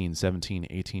 16, 17,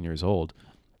 18 years old.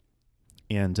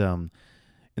 And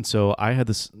so I had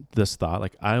this thought,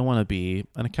 like, I want to be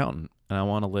an accountant and I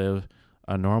want to live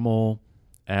a normal,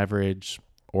 average,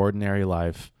 ordinary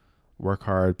life, work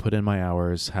hard, put in my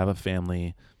hours, have a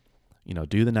family,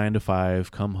 do the 9 to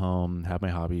 5, come home, have my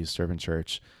hobbies, serve in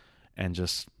church, and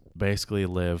just basically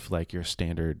live like your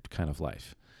standard kind of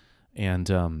life. And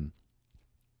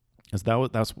that's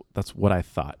what I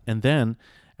thought. And then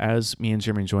as me and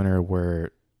Jeremy Joyner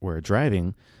were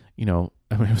driving, I mean,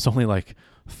 it was only like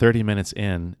 30 minutes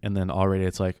in, and then already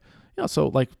it's like, so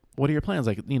like, what are your plans?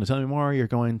 Like, tell me more. You're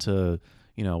going to,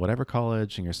 whatever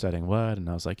college, and you're studying what? And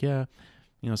I was like, yeah,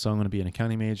 so I'm going to be an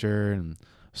accounting major and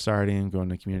going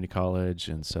to community college.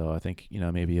 And so I think,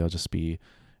 maybe I'll just be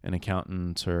an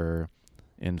accountant or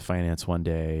in finance one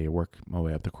day, work my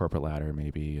way up the corporate ladder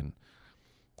maybe.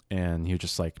 And he was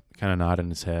just like kind of nodding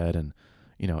his head. And,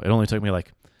 it only took me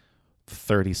like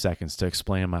 30 seconds to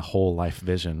explain my whole life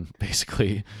vision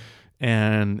basically.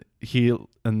 And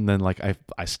then like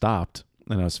I stopped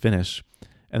and I was finished.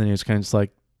 And then he was kind of just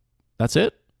like, that's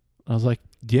it? I was like,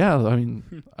 yeah, I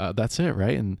mean, that's it.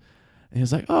 Right. And he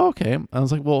was like, oh, okay. I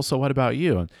was like, well, so what about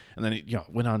you? And then he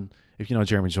went on, if you know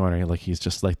Jeremy Joyner, like he's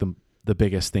just like the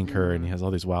biggest thinker and he has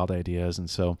all these wild ideas. And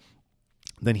so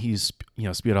then he's,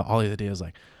 spewed out all these ideas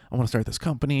like, I want to start this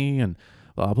company and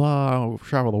blah, blah, I'll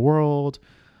travel the world.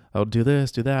 I'll do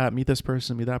this, do that, meet this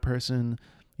person, meet that person,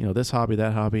 this hobby,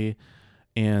 that hobby.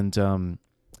 And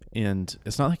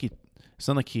it's not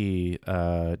like he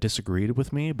disagreed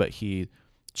with me, but he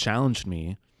challenged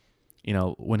me,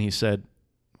 when he said,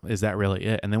 is that really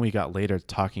it? And then we got later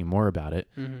talking more about it,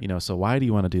 so why do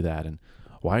you want to do that? And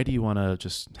why do you want to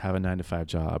just have a 9 to 5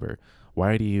 job? Or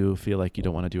why do you feel like you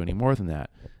don't want to do any more than that?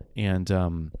 And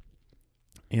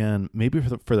maybe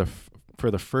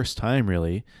for the first time,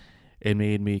 really, it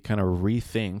made me kind of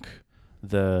rethink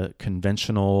the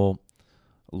conventional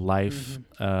life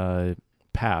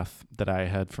path that I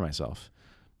had for myself.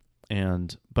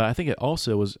 But I think it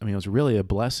also was, it was really a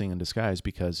blessing in disguise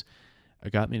because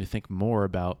it got me to think more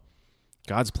about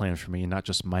God's plan for me and not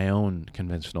just my own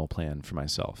conventional plan for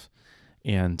myself.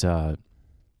 And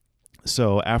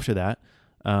so after that,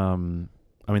 that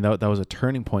was a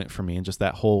turning point for me in just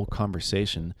that whole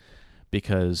conversation,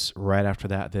 because right after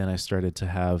that, then I started to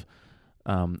have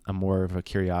a more of a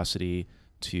curiosity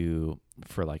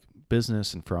for like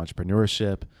business and for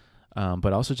entrepreneurship,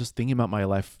 but also just thinking about my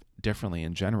life differently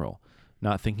in general,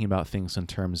 not thinking about things in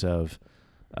terms of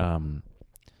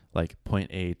like point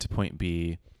A to point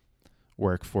B,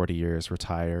 work 40 years,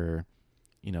 retire,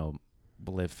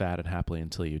 live fat and happily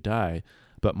until you die,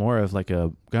 but more of like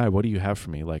God, what do you have for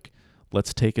me? Like,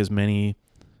 let's take as many,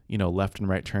 left and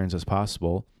right turns as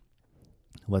possible.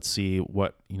 Let's see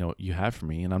what, you have for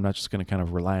me. And I'm not just going to kind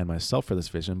of rely on myself for this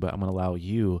vision, but I'm going to allow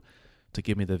you to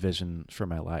give me the vision for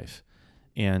my life.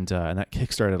 and that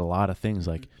kickstarted a lot of things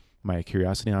like my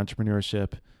curiosity in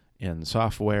entrepreneurship, in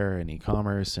software and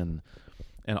e-commerce, and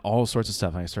all sorts of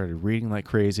stuff. And I started reading like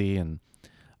crazy, and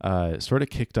it sort of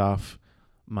kicked off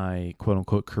my quote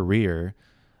unquote career,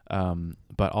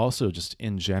 but also just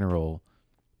in general,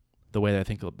 the way that I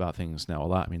think about things now a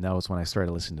lot. I mean, that was when I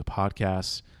started listening to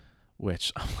podcasts,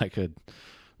 which I'm like a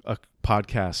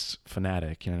podcast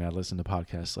fanatic. You know, I listen to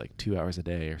podcasts like 2 hours a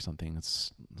day or something.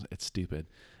 It's stupid.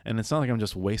 And it's not like I'm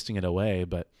just wasting it away,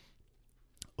 but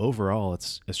overall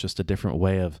it's just a different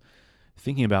way of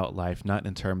thinking about life, not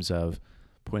in terms of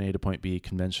point A to point B,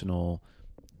 conventional,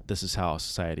 this is how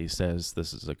society says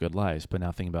this is a good life, but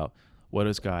now thinking about what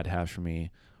does God have for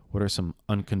me? What are some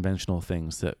unconventional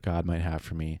things that God might have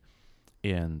for me?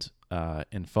 And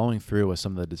following through with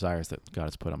some of the desires that God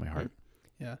has put on my heart.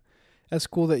 Yeah. That's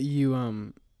cool that you,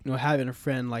 having a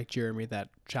friend like Jeremy that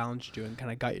challenged you and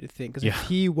kind of got you to think. Because if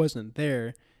he wasn't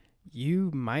there, you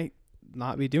might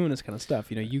not be doing this kind of stuff.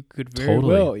 You know, you could very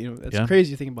well, it's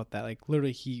crazy to think about that. Like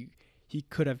literally he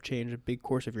could have changed a big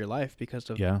course of your life because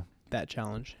of that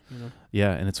challenge,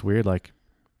 Yeah. And it's weird. Like,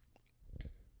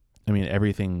 I mean,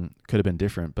 everything could have been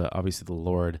different, but obviously the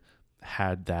Lord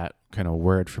had that kind of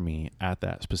word for me at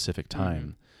that specific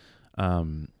time.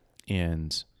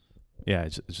 And yeah,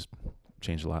 it just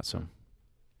changed a lot. So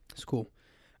it's cool.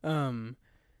 Let's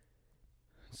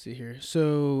see here.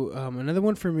 So another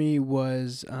one for me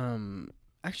was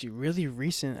actually really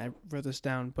recent. I wrote this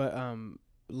down, but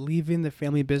leaving the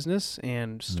family business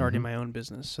and starting my own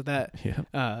business. So that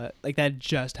like that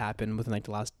just happened within like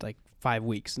the last like 5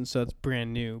 weeks, and so it's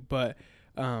brand new. But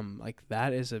like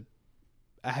that is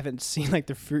I haven't seen like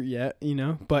the fruit yet,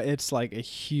 but it's like a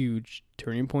huge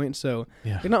turning point. So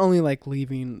like, not only like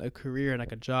leaving a career and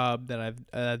like a job that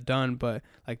I've done, but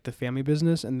like the family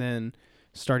business and then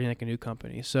starting like a new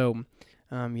company. So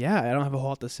I don't have a whole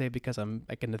lot to say because I'm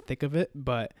like in the thick of it,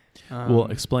 but well,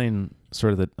 explain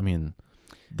sort of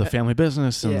the family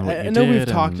business and what you I know did we've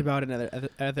talked about it in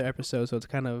other episodes, so it's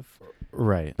kind of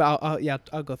right. But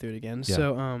I'll go through it again. Yeah.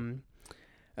 So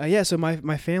so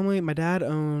my family, my dad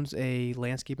owns a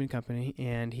landscaping company,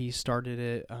 and he started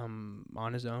it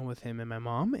on his own with him and my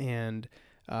mom, and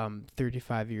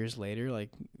 35 years later, like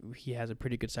he has a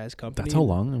pretty good sized company. That's how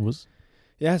long it was?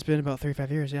 Yeah, it's been about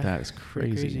 35 years. Yeah, that is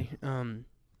crazy. And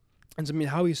so I mean,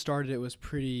 how he started it was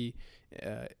pretty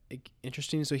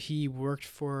interesting. So he worked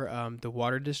for the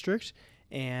water district,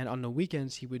 and on the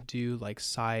weekends he would do like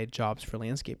side jobs for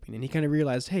landscaping, and he kind of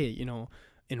realized, hey,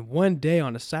 in one day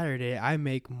on a Saturday, I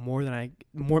make more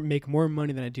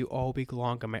money than I do all week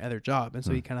long on my other job. And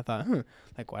so he kind of thought,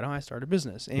 like, why don't I start a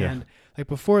business? And like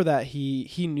before that,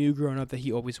 he knew growing up that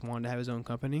he always wanted to have his own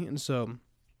company. And so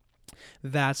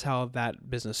that's how that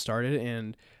business started.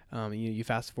 And you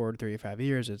fast forward 35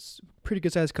 years, it's a pretty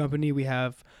good sized company. We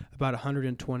have about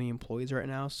 120 employees right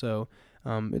now. So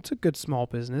it's a good small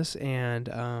business. And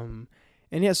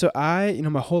so I,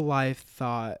 my whole life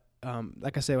thought,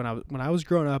 like I said, when I was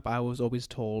growing up, I was always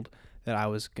told that I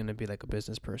was going to be like a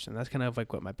business person. That's kind of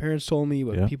like what my parents told me,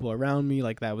 what people around me,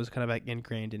 like that was kind of like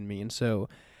ingrained in me. And so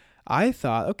I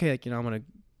thought, okay, like, I'm going to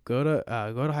go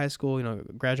to high school,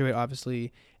 graduate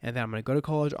obviously, and then I'm going to go to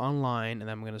college online, and then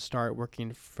I'm going to start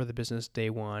working for the business day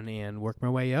one and work my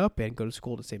way up and go to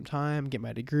school at the same time, get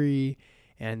my degree,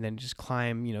 and then just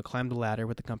climb the ladder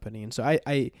with the company. And so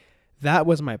I that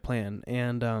was my plan.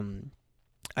 And,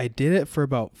 I did it for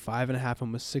about 5.5,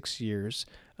 almost 6 years,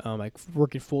 like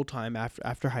working full time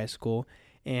after high school,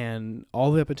 and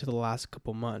all the way up until the last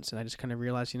couple months. And I just kind of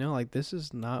realized, like this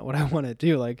is not what I want to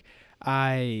do. Like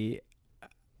it's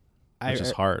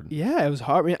just hard. Yeah, it was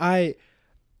hard. I mean,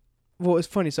 well, it's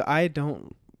funny. So I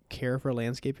don't care for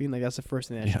landscaping. Like that's the first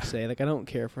thing I should say. Like I don't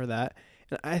care for that.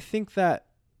 And I think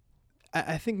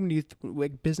when you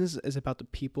like business is about the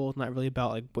people, it's not really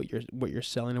about like what you're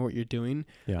selling or what you're doing.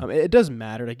 Yeah. It does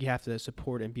matter. Like you have to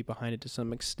support and be behind it to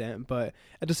some extent, but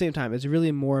at the same time, it's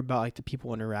really more about like the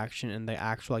people interaction and the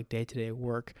actual like day-to-day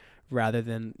work rather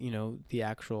than the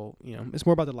actual it's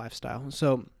more about the lifestyle.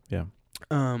 So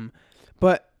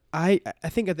but I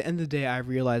think at the end of the day, I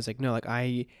realized like no, like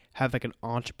I have like an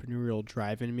entrepreneurial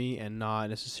drive in me and not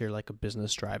necessarily like a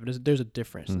business drive. There's a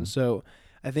difference, and so.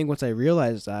 I think once I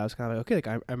realized that, I was kind of like, okay,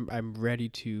 like I'm ready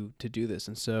to do this.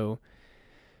 And so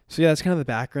that's kind of the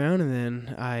background. And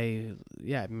then I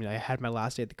had my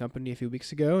last day at the company a few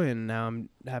weeks ago, and now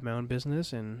I have my own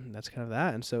business, and that's kind of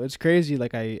that. And so it's crazy.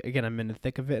 Like I'm in the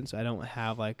thick of it. And so I don't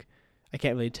have I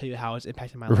can't really tell you how it's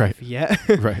impacted my life yet.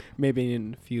 Right. Maybe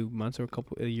in a few months or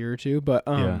a year or two. But,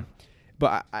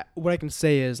 but what I can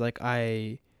say is like,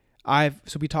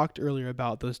 so we talked earlier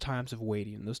about those times of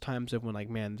waiting, those times of when like,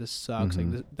 man, this sucks.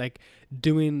 Mm-hmm. Like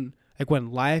doing, like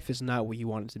when life is not what you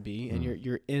want it to be, and Mm.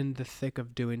 you're in the thick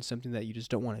of doing something that you just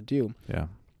don't want to do. Yeah.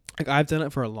 Like I've done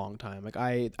it for a long time. Like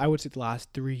I would say the last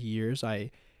 3 years,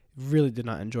 I really did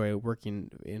not enjoy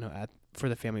working, for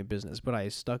the family business, but I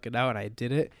stuck it out and I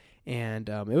did it. And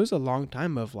it was a long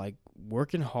time of like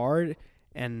working hard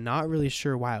and not really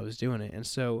sure why I was doing it. And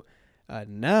so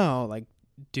now, like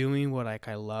doing what like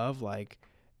I love, like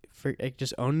for like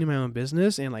just owning my own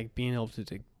business and like being able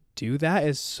to do that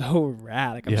is so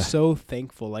rad. Like I'm Yeah. so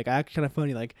thankful. Like I kind of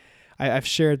funny. Like I've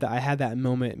shared that I had that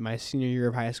moment in my senior year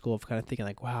of high school of kind of thinking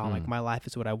like, wow, like my life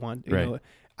is what I want. You Right. know,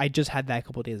 I just had that a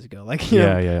couple of days ago. Like, you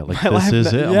know, Yeah. Like, my this life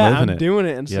is now- it. I'm yeah, living I'm it. doing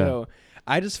it. And Yeah. so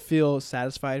I just feel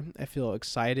satisfied. I feel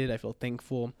excited. I feel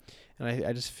thankful. And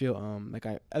I just feel like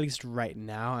at least right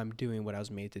now, I'm doing what I was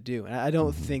made to do. And I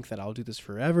don't Mhm. think that I'll do this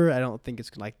forever. I don't think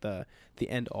it's like the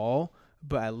end all.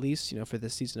 But at least, for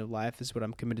this season of life, this is what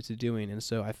I'm committed to doing. And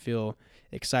so I feel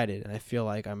excited. And I feel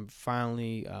like I'm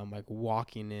finally like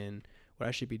walking in what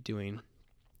I should be doing.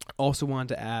 Also wanted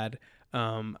to add,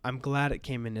 I'm glad it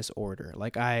came in this order.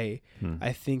 Like I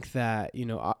think that,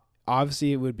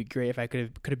 obviously it would be great if I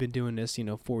could have been doing this,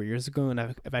 4 years ago. And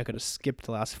if I could have skipped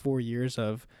the last 4 years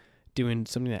of doing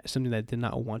something that I did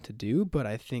not want to do. But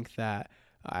I think that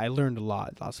I learned a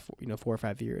lot the last 4 or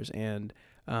 5 years. And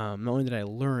not only did I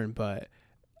learn, but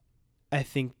I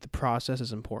think the process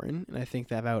is important. And I think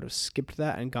that if I would have skipped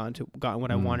that and gotten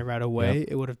what I wanted right away,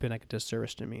 it would have been like a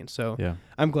disservice to me. And so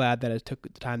I'm glad that it took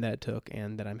the time that it took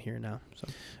and that I'm here now. So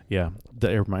yeah,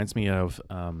 it reminds me of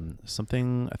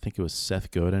something I think it was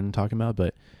Seth Godin talking about,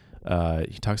 but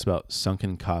he talks about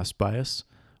sunken cost bias,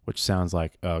 which sounds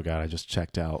like, oh God, I just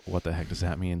checked out. What the heck does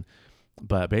that mean?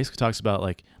 But basically talks about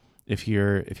like if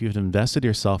you've invested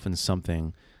yourself in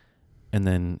something and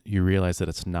then you realize that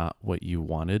it's not what you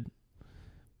wanted,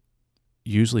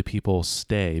 usually people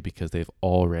stay because they've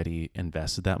already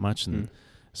invested that much. And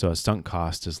so a sunk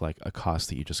cost is like a cost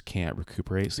that you just can't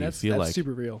recuperate. So that's you feel like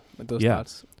super real. Like those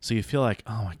thoughts. So you feel like,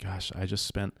 oh my gosh, I just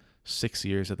spent 6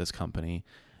 years at this company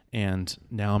and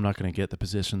now I'm not going to get the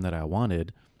position that I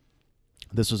wanted.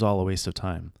 This was all a waste of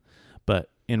time.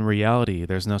 But in reality,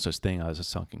 there's no such thing as a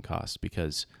sunken cost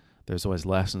because there's always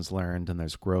lessons learned and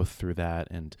there's growth through that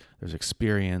and there's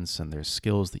experience and there's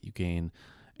skills that you gain.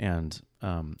 And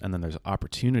then there's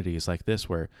opportunities like this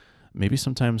where maybe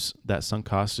sometimes that sunk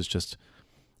cost is just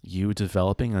you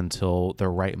developing until the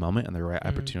right moment and the right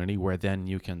opportunity where then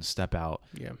you can step out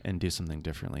and do something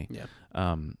differently. Yeah.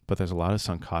 But there's a lot of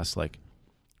sunk costs, like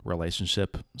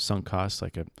relationship sunk costs.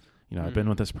 Like, I've been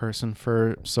with this person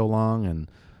for so long and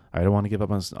I don't want to give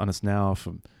up on us now.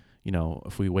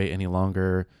 If we wait any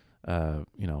longer,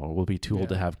 we'll be too old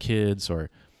to have kids,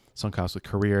 or sunk costs with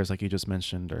careers, like you just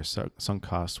mentioned, or sunk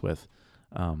costs with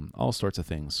all sorts of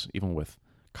things, even with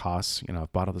costs.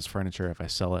 I've bought all this furniture. If I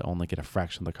sell it, I only get a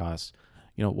fraction of the cost.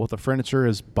 Well, if the furniture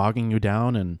is bogging you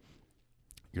down and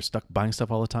you're stuck buying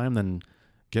stuff all the time, then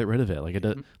get rid of it. Like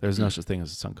there's no such thing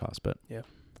as a sunk cost. But yeah,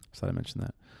 so I mentioned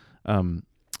that.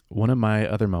 One of my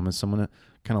other moments, I'm going to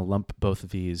kind of lump both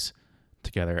of these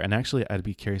together. And actually, I'd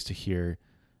be curious to hear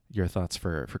your thoughts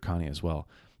for Connie as well.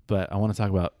 But I want to talk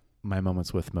about my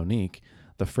moments with Monique.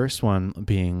 The first one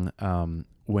being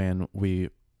when we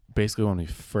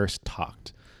first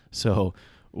talked. So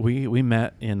we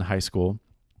met in high school.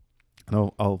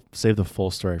 And I'll save the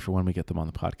full story for when we get them on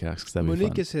the podcast, because that'd be fun.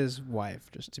 Monique is his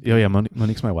wife, just to be. Oh yeah,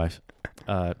 Monique's my wife.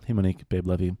 Hey Monique, babe,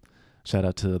 love you. Shout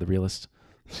out to the realist.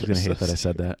 She's gonna hate that I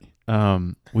said that.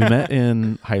 We met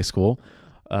in high school,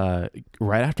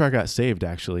 right after I got saved,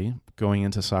 actually, going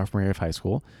into sophomore year of high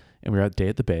school, and we were at Day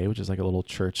at the Bay, which is like a little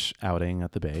church outing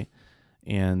at the Bay,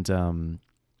 and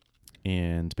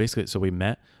basically, so we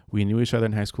met. We knew each other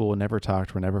in high school. We never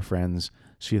talked. We're never friends.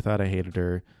 She thought I hated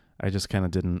her. I just kind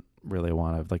of didn't really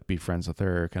want to be friends with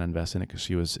her or kind of invest in it because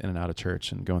she was in and out of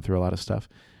church and going through a lot of stuff.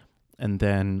 And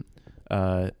then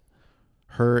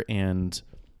her and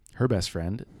her best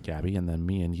friend, Gabby, and then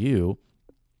me and you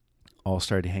all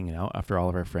started hanging out after all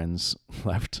of our friends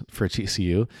left for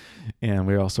GCU. And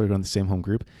we all started on the same home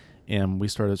group. And we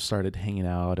started hanging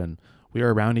out, and we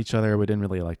were around each other. We didn't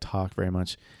really talk very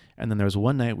much. And then there was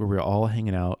one night where we were all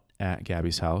hanging out at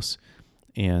Gabby's house.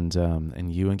 And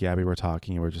you and Gabby were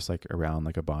talking, and we were just around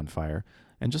a bonfire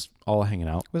and just all hanging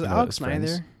out. Was Alex Nye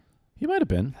there? He might have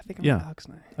been. I think it was Alex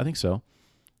Nye. I think so.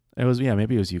 It was,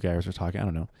 maybe it was you guys were talking. I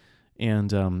don't know.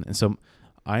 And so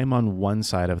I'm on one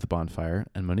side of the bonfire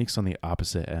and Monique's on the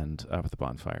opposite end of the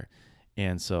bonfire.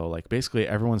 And so basically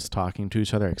everyone's talking to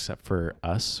each other except for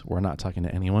us. We're not talking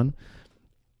to anyone.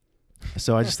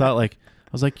 So I just thought I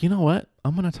was like, you know what?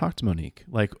 I'm going to talk to Monique.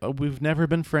 Like, we've never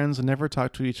been friends and never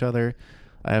talked to each other.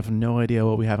 I have no idea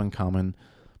what we have in common,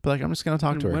 but like, I'm just going to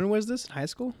talk to her. When was this? High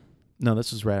school? No,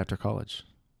 this was right after college.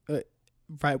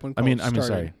 Right when I mean, started.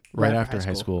 sorry. Right after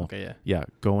high school. Okay, yeah. Yeah,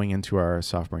 going into our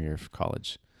sophomore year of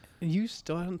college. And you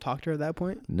still haven't talked to her at that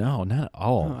point? No, not at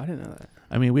all. Oh, I didn't know that.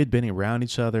 I mean, we had been around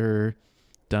each other,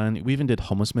 we even did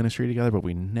homeless ministry together, but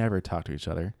we never talked to each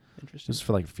other. Interesting. Just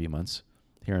for like a few months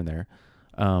here and there.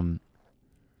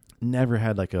 Never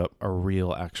had like a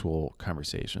real actual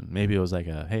conversation. Maybe it was like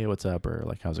a, hey, what's up? Or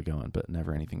like, how's it going? But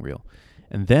never anything real.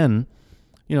 And then,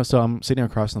 so I'm sitting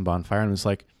across from the bonfire and it's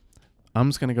like, I'm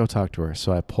just going to go talk to her.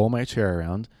 So I pull my chair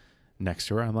around next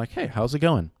to her. I'm like, hey, how's it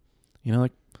going?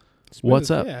 Like, Smooth.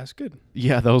 What's up? Yeah, it's good.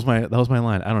 Yeah, that was my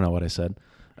line. I don't know what I said.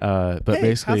 But hey,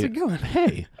 basically, how's it going?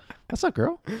 Hey, what's up,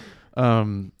 girl?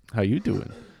 How you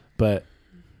doing? But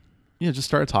just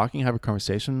started talking, have a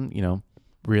conversation,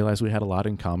 realized we had a lot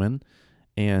in common,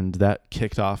 and that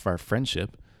kicked off our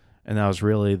friendship. And that was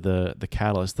really the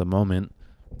catalyst, the moment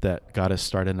that got us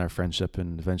started in our friendship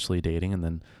and eventually dating and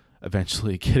then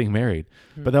eventually getting married.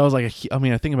 Mm-hmm. But that was like,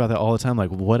 I think about that all the time.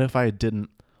 Like, what if I didn't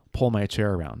pull my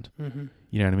chair around? Mm-hmm.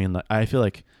 You know what I mean? Like, I feel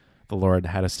like the Lord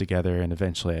had us together and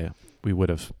eventually we would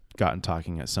have gotten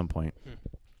talking at some point.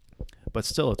 But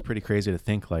still, it's pretty crazy to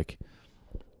think like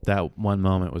that one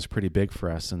moment was pretty big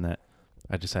for us and that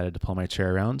I decided to pull my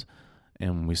chair around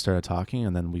and we started talking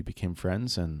and then we became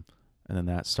friends and then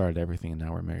that started everything and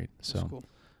now we're married. So, That's cool.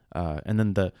 And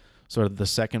then the sort of the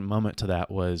second moment to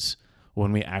that was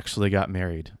when we actually got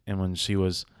married and when she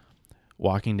was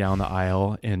walking down the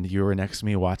aisle and you were next to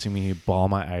me watching me bawl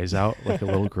my eyes out like a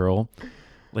little girl,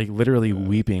 like literally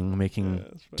weeping, making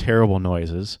terrible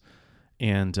noises.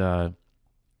 And that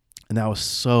was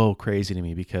so crazy to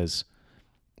me because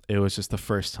it was just the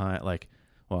first time,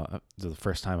 the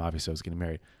first time obviously I was getting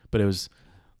married, but it was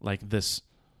like this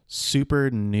super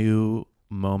new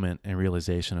moment and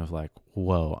realization of like,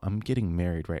 whoa, I'm getting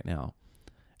married right now.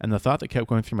 And the thought that kept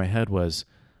going through my head was,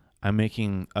 I'm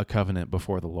making a covenant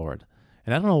before the Lord.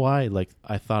 And I don't know why,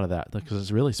 I thought of that because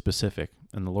it's really specific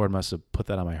and the Lord must have put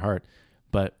that on my heart.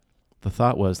 But the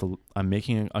thought was, I'm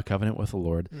making a covenant with the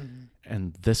Lord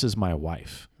and this is my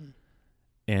wife.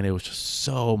 And it was just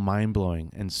so mind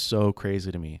blowing and so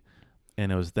crazy to me.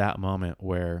 And it was that moment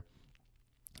where,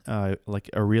 like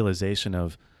a realization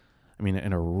of,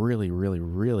 and a really, really,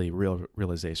 really real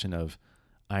realization of,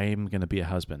 I'm going to be a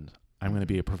husband. I'm going to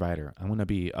be a provider. I'm going to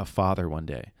be a father one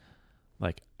day.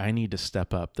 Like, I need to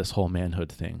step up this whole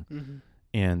manhood thing. Mm-hmm.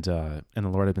 And the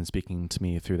Lord had been speaking to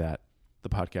me through that, the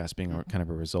podcast being kind of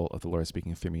a result of the Lord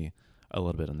speaking through me a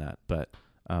little bit on that. But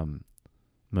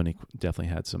Monique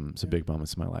definitely had some big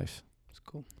moments in my life. It's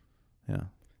cool. Yeah.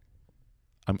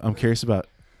 I'm curious about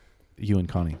you and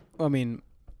Connie. Well,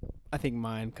 I think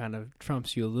mine kind of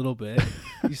trumps you a little bit.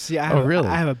 You see, I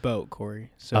have a boat, Corey.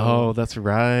 So, that's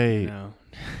right.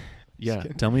 Yeah.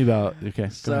 Tell me about. Okay.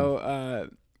 So,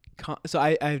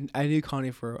 I knew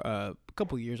Connie for a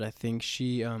couple years. I think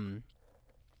she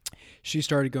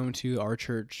started going to our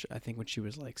church, I think when she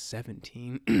was like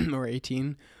 17 or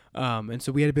 18. And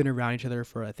so we had been around each other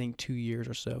for, I think, 2 years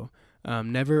or so.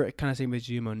 Never, kind of same as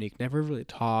you, Monique, never really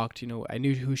talked. I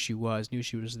knew who she was, knew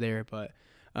she was there, but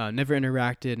never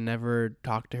interacted, never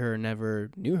talked to her,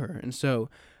 never knew her. And so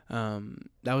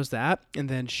that was that. And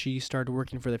then she started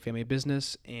working for the family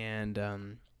business and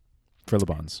for Le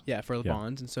Bonds. Yeah, for Le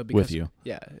Bonds. And so because with you.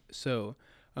 Yeah. So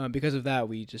because of that,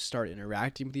 we just started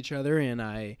interacting with each other, and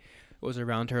I was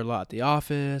around her a lot at the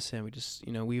office, and we just,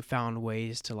 we found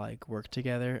ways to like work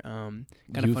together.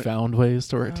 Found ways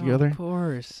to work together? Of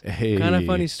course. Hey. Kind of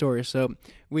funny story. So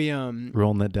we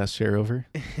rolling that desk chair over.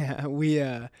 Yeah, we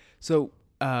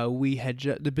had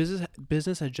the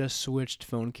business had just switched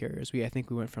phone carriers. I think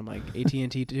we went from like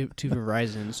AT&T to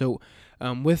Verizon. So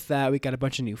with that, we got a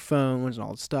bunch of new phones and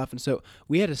all this stuff. And so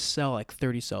we had to sell like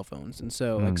 30 cell phones, and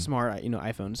so like smart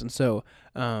iPhones. And so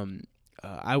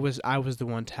I was the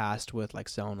one tasked with like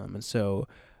selling them. And so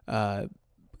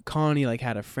Connie like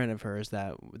had a friend of hers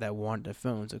that wanted a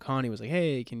phone. So Connie was like,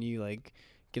 hey, can you like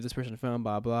give this person a phone,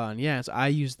 blah, blah. And so I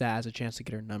used that as a chance to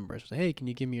get her number. So, hey, can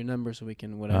you give me your number so we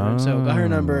can whatever? And so got her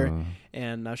number,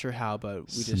 and not sure how, but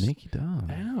we just... Sneaky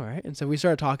dog. I know, right? And so we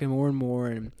started talking more and more,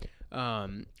 and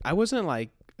I wasn't like...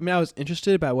 I was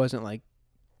interested, but I wasn't like,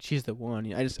 she's the one.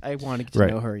 I wanted to get to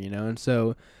know her, And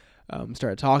so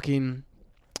started talking,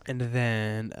 and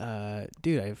then,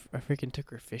 dude, I freaking took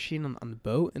her fishing on the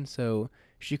boat, and so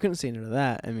she couldn't say no to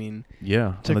that.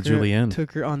 Yeah, on the Julianne.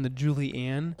 Took her on the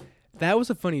Julianne. That was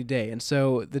a funny day. And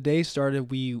so the day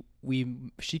started, we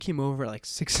she came over at like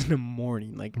 6 in the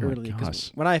morning, like Oh my early. Because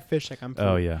gosh. when I fish, like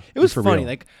Oh yeah. it was For funny. real.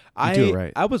 Like You do it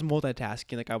right. I was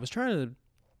multitasking. Like I was trying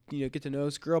to, get to know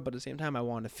this girl, but at the same time I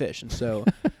wanted to fish, and so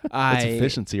That's I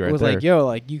efficiency right was there. like, yo,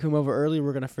 like you come over early,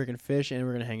 we're gonna freaking fish and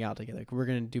we're gonna hang out together. Like, we're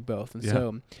gonna do both. And Yeah.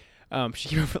 so she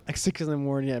came over at like 6 in the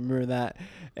morning. I remember that,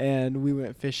 and we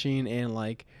went fishing, and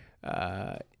like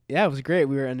yeah, it was great.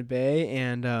 We were in the bay,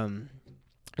 and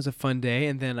it was a fun day.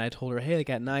 And then I told her, hey, like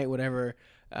at night, whatever,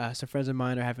 some friends of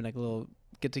mine are having like a little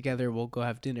get together. We'll go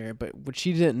have dinner. But what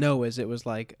she didn't know is it was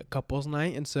like a couples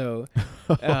night, and so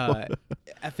I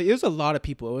think it was a lot of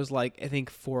people. It was like I think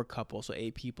 4 couples, so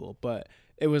 8 people. But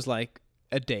it was like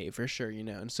a day for sure,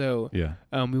 And so Yeah.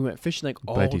 we went fishing like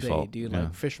all By day, default, dude. yeah.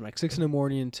 Like fish from like 6 in the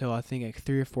morning until I think like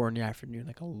 3 or 4 in the afternoon.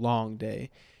 Like a long day.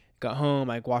 Got home,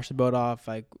 like washed the boat off.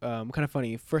 Like kind of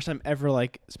funny. First time ever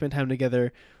like spent time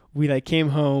together. We like came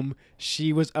home.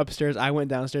 She was upstairs. I went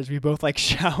downstairs. We both like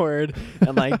showered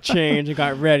and like changed and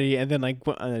got ready, and then like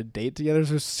went on a date together. So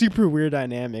it was super weird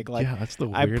dynamic. Like yeah, that's the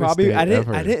I weirdest day I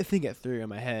ever. didn't think it through in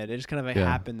my head. It just kind of like Yeah.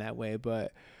 happened that way.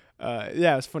 But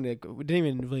yeah, it was funny. Like, we didn't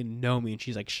even really know me, and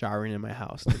she's like showering in my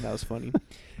house. So that was funny.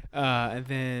 And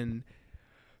then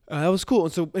that was cool.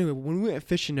 And so anyway, when we went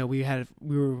fishing, we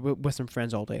were with some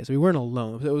friends all day, so we weren't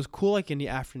alone. So it was cool. Like in the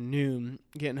afternoon,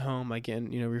 getting home, like getting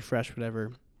refreshed,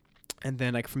 whatever. And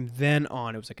then like from then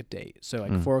on, it was like a date. So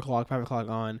like 4 o'clock, 5 o'clock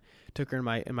on, took her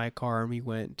in my car, and we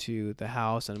went to the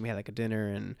house, and we had like a dinner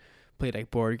and played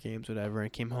like board games, whatever,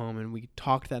 and came home, and we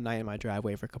talked that night in my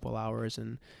driveway for a couple hours,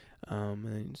 and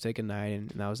then said goodnight,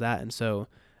 and that was that. And so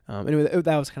anyway,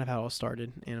 that was kind of how it all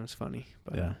started, and it was funny.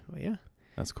 But yeah.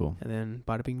 That's cool. And then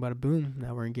bada bing, bada boom.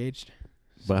 Now we're engaged.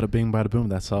 Bada bing, bada boom.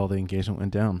 That's how the engagement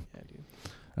went down. Yeah, dude.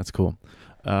 That's cool.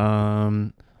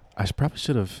 Probably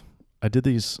should have. I did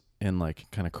these in like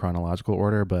kind of chronological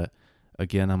order, but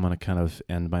again, I'm gonna kind of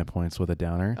end my points with a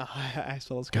downer. I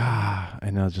saw this. God, I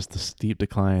know, just the steep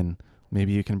decline.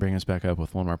 Maybe you can bring us back up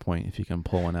with one more point if you can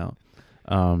pull one out.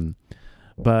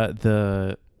 But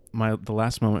the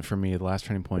last moment for me, the last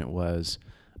turning point was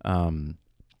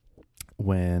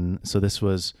so this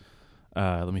was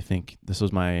let me think. This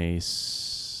was my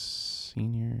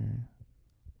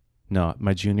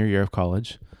my junior year of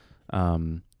college.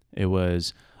 It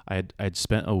was I'd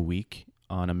spent a week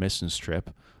on a missions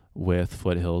trip with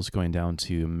Foothills going down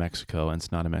to Mexico,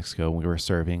 Ensenada, Mexico. We were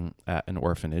serving at an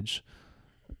orphanage,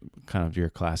 kind of your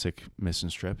classic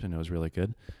missions trip, and it was really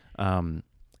good. And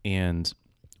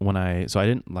I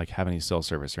didn't like have any cell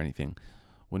service or anything.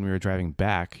 When we were driving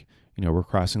back, we're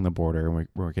crossing the border, and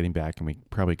we're getting back, and we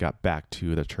probably got back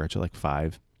to the church at like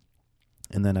 5.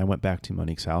 And then I went back to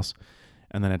Monique's house,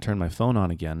 and then I turned my phone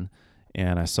on again,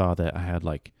 and I saw that I had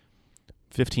like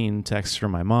 15 texts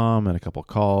from my mom and a couple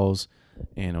calls,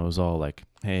 and it was all like,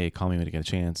 hey, call me when you get a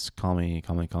chance. Call me.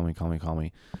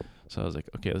 So I was like,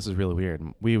 okay, this is really weird.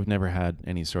 We've never had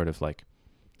any sort of like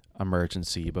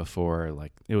emergency before.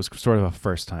 Like, it was sort of a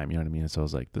first time, you know what I mean? So I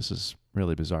was like, this is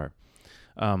really bizarre.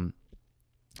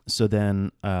 So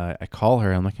then I call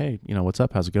her. I'm like, hey, what's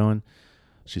up? How's it going?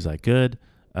 She's like, good.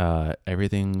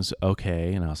 Everything's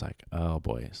okay. And I was like, oh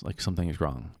boy, it's like something is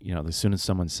wrong. As soon as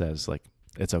someone says like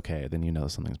it's okay, then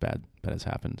something's bad has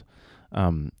happened.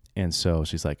 And so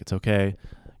she's like, it's okay.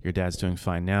 Your dad's doing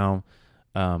fine now.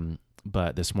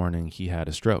 But this morning he had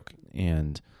a stroke,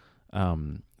 and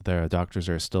the doctors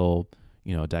are still,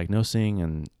 diagnosing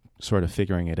and sort of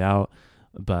figuring it out.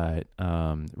 But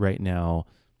right now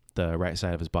the right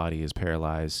side of his body is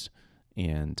paralyzed,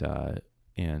 and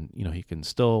he can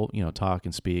still, talk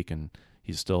and speak, and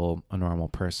he's still a normal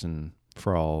person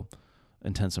for all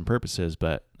intents and purposes,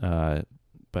 but the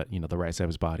right side of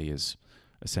his body is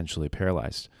essentially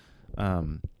paralyzed.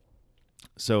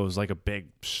 So it was like a big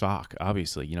shock,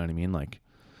 obviously, you know what I mean? Like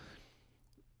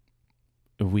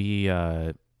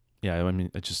I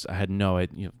had no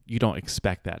idea, you don't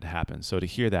expect that to happen. So to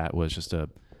hear that was just a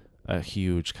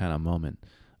huge kind of moment.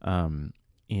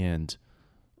 And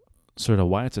sort of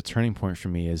why it's a turning point for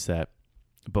me is that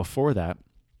before that,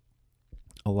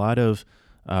 a lot of,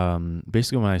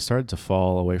 basically when I started to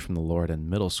fall away from the Lord in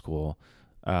middle school,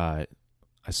 I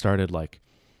started like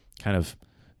kind of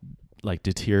like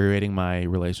deteriorating my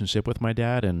relationship with my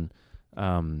dad, and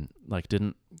like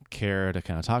didn't care to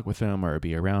kind of talk with him or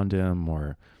be around him,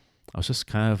 or I was just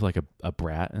kind of like a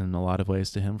brat in a lot of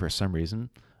ways to him for some reason.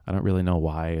 I don't really know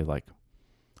why. Like,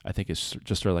 I think it's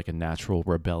just sort of like a natural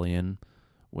rebellion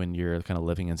when you're kind of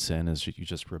living in sin, is you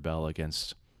just rebel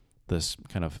against this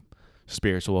kind of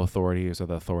spiritual authorities or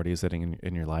the authorities that are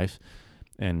in your life.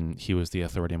 And he was the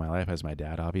authority in my life as my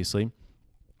dad, obviously.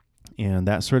 And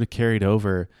that sort of carried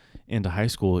over into high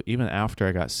school. Even after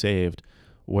I got saved,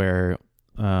 where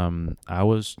I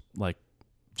was like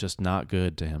just not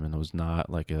good to him, and was not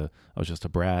like I was just a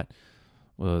brat,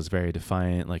 was very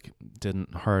defiant, like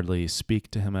didn't hardly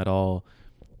speak to him at all.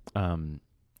 I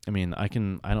mean, I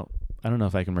don't know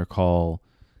if I can recall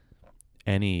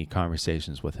any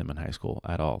conversations with him in high school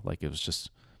at all. Like it was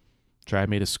just drive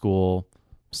me to school,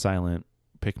 silent,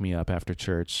 pick me up after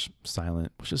church,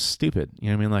 silent, which is stupid. You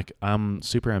know what I mean? Like I'm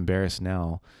super embarrassed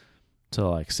now to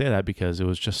like say that because it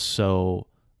was just so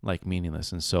like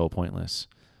meaningless and so pointless.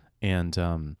 And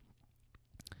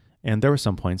there were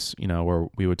some points, you know, where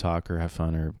we would talk or have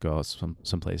fun or go out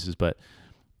some places, but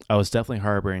I was definitely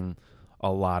harboring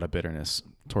a lot of bitterness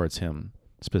towards him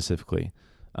specifically.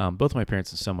 Both my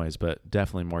parents in some ways, but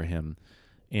definitely more him.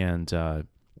 And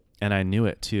I knew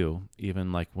it too,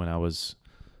 even like when I was,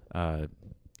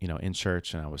 in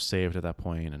church and I was saved at that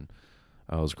point and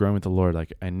I was growing with the Lord.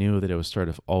 Like I knew that it was sort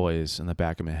of always in the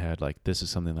back of my head, like this is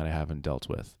something that I haven't dealt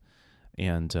with.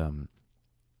 And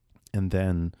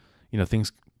then,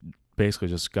 things basically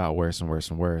just got worse and worse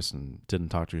and worse and didn't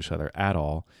talk to each other at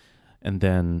all. And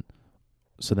then,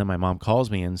 so then my mom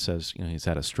calls me and says, he's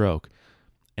had a stroke.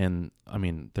 And I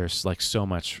mean, there's like so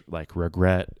much like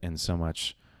regret and so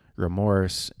much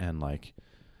remorse and like,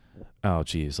 oh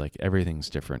geez, like everything's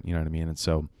different. You know what I mean? And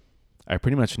so I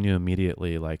pretty much knew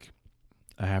immediately, like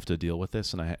I have to deal with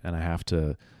this and I have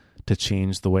to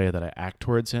change the way that I act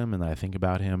towards him and that I think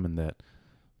about him, and that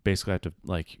basically I have to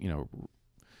like,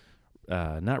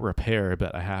 not repair,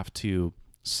 but I have to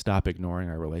stop ignoring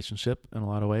our relationship in a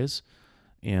lot of ways.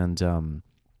 And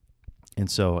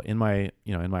so in my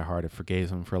heart, I forgave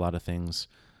him for a lot of things,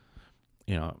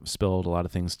 spilled a lot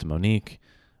of things to Monique.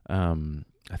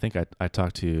 I think I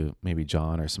talked to maybe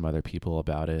John or some other people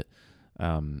about it.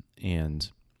 And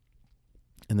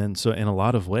then, so in a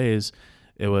lot of ways,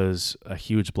 it was a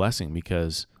huge blessing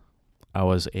because I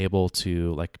was able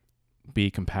to like be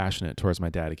compassionate towards my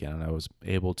dad again. And I was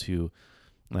able to,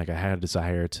 like, I had a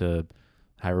desire to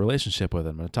have a relationship with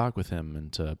him and to talk with him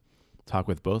and to talk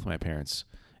with both my parents.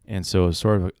 And so it was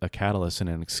sort of a catalyst and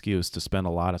an excuse to spend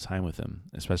a lot of time with him,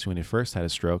 especially when he first had a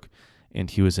stroke and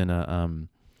he was in a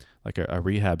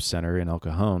rehab center in El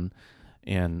Cajon.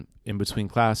 And in between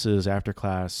classes, after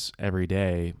class, every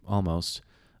day almost,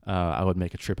 I would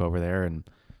make a trip over there and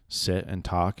sit and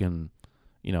talk and,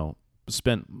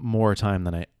 spent more time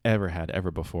than I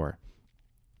ever before.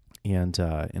 And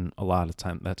in a lot of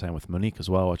time with Monique as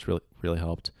well, which really, really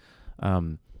helped.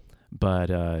 So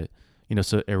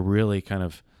it really kind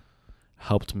of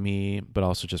helped me, but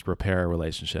also just repair a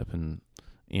relationship and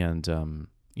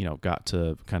got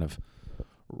to kind of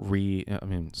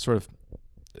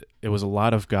it was a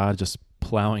lot of God just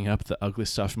plowing up the ugly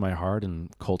stuff in my heart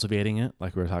and cultivating it,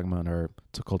 like we were talking about in our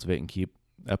To Cultivate and Keep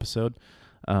episode.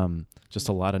 Just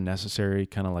a lot of necessary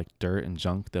kind of like dirt and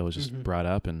junk that was just brought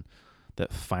up and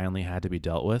that finally had to be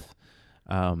dealt with.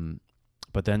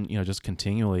 But then, just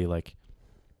continually like,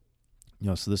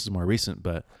 so this is more recent,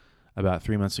 but about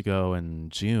 3 months ago in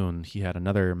June, he had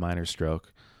another minor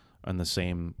stroke on the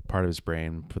same part of his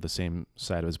brain for the same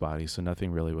side of his body. So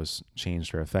nothing really was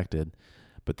changed or affected.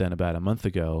 But then about a month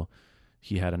ago,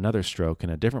 he had another stroke in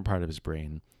a different part of his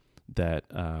brain that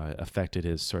affected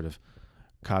his sort of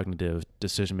cognitive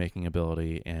decision-making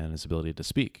ability and his ability to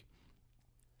speak.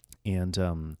 And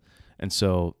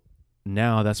so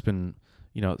now that's been,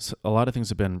 a lot of things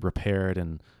have been repaired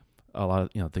and a lot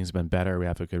of, things have been better. We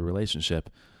have a good relationship,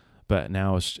 but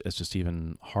now it's just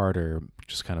even harder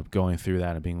just kind of going through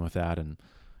that and being with that. And,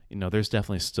 there's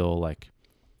definitely still like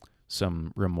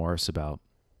some remorse about,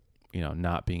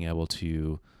 not being able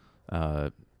to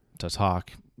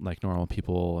talk like normal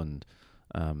people and,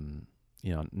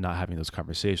 not having those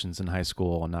conversations in high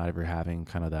school and not ever having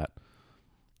kind of that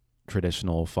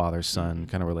traditional father-son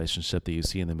kind of relationship that you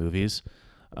see in the movies.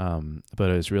 But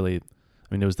it was really,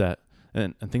 it was that,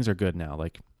 and things are good now.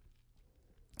 Like,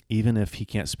 even if he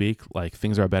can't speak, like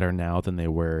things are better now than they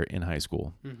were in high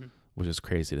school, which is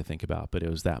crazy to think about. But it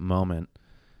was that moment,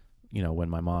 when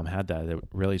my mom had that, it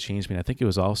really changed me. And I think it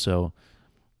was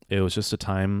just a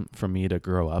time for me to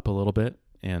grow up a little bit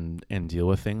and deal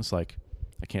with things. Like,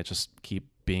 I can't just keep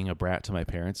being a brat to my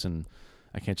parents, and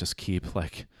I can't just keep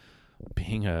like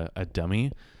being a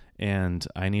dummy. And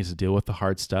I need to deal with the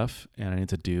hard stuff, and I need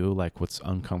to do like what's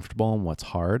uncomfortable and what's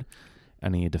hard. I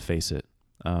need to face it.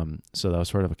 So that was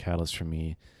sort of a catalyst for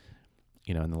me,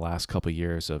 in the last couple of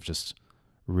years of just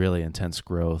really intense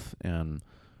growth and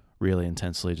really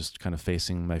intensely just kind of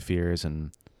facing my fears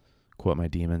and quote my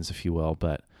demons, if you will,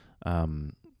 but,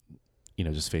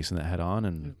 just facing that head on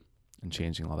and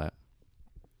changing all that.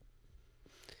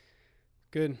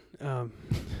 Good.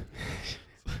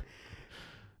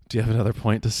 Do you have another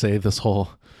point to say this whole?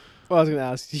 Well, I was gonna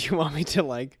ask, do you want me to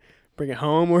like bring it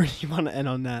home, or do you want to end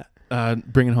on that?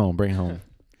 Bring it home. Bring it home.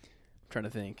 I'm trying to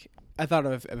think. I thought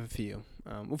of a few.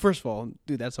 Well, first of all,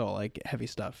 dude, that's all like heavy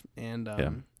stuff, and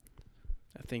I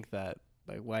think that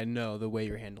like I know the way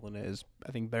you're handling it is,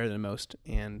 I think, better than most,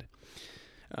 and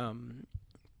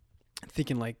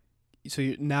thinking like,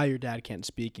 so now your dad can't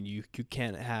speak, and you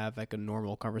can't have like a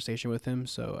normal conversation with him.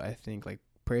 So I think like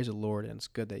praise the Lord, and it's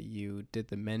good that you did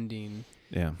the mending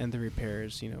and the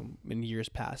repairs, in years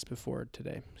past before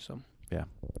today. So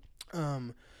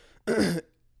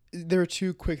there were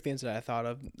two quick things that I thought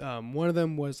of. One of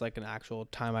them was like an actual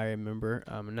time I remember.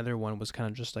 Another one was kind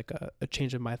of just like a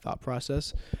change of my thought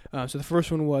process. So the first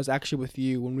one was actually with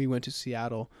you when we went to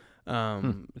Seattle. I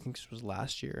think this was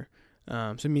last year.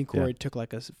 So me and Corey took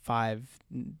like a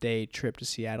 5-day trip to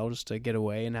Seattle just to get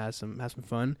away and have some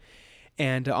fun.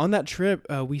 And on that trip,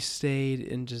 we stayed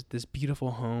in just this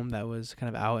beautiful home that was kind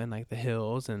of out in like the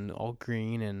hills and all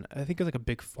green. And I think it was like a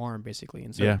big farm basically.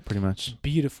 And so pretty much.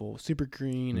 Beautiful, super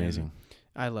green. Amazing.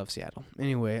 I love Seattle.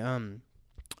 Anyway,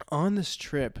 on this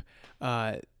trip,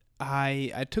 I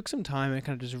took some time and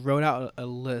kind of just wrote out a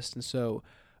list. And so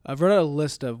I wrote out a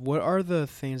list of what are the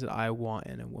things that I want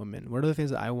in a woman. What are the things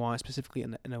that I want specifically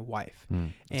in a wife?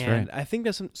 And I think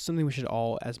that's something we should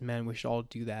all, as men, we should all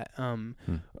do that.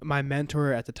 My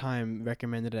mentor at the time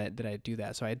recommended that I do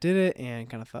that. So I did it and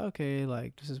kind of thought, okay,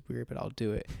 like this is weird, but I'll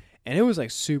do it. And it was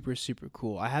like super, super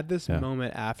cool. I had this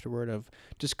moment afterward of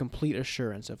just complete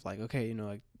assurance of like, okay,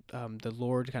 the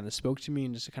Lord kind of spoke to me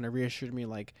and just kind of reassured me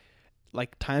like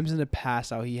times in the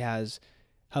past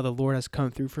how the Lord has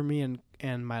come through for me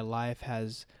and my life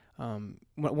has,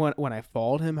 when I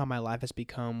followed him, how my life has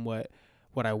become what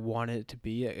I wanted it to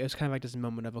be. It was kind of like this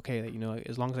moment of, okay, like,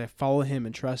 as long as I follow him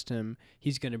and trust him,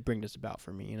 he's going to bring this about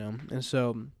for me, And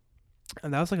so,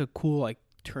 and that was like a cool, like,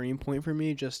 turning point for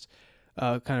me, just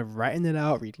kind of writing it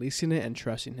out, releasing it, and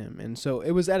trusting him. And so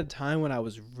it was at a time when I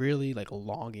was really, like,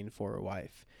 longing for a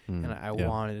wife. And I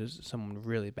wanted someone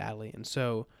really badly. And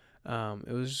so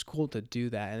it was just cool to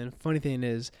do that. And then the funny thing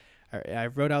is, I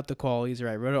wrote out the qualities, or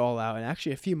I wrote it all out. And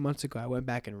actually, a few months ago, I went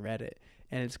back and read it.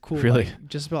 And it's cool. Really? Like,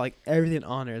 just about like everything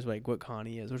on there is like what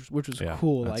Connie is, which was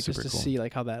cool. Like just to see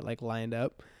like how that like lined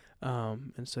up.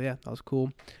 And so that was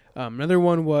cool. Another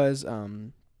one was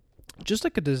just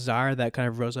like a desire that kind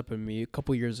of rose up in me a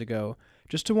couple years ago,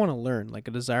 just to want to learn, like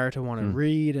a desire to want to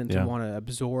read and to want to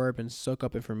absorb and soak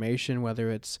up information, whether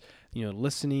it's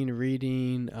listening,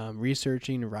 reading,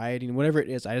 researching, writing, whatever it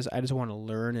is. I just want to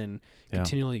learn and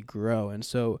continually grow. And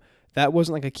so that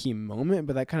wasn't like a key moment,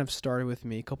 but that kind of started with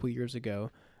me a couple years ago.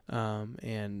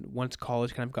 And once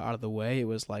college kind of got out of the way, it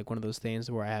was like one of those things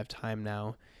where I have time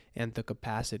now and the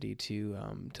capacity to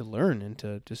learn and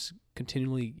to just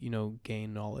continually,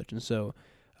 gain knowledge. And so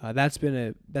that's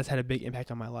had a big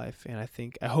impact on my life. And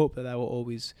I hope that will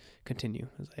always continue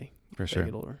as I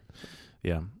get older.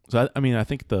 Yeah. So I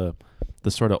think the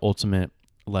sort of ultimate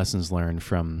lessons learned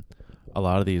from a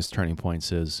lot of these turning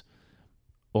points is,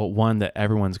 well, one, that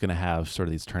everyone's going to have sort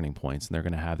of these turning points, and they're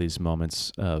going to have these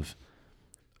moments of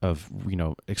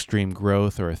extreme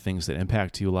growth, or things that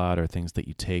impact you a lot, or things that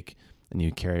you take and you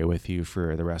carry with you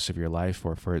for the rest of your life,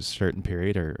 or for a certain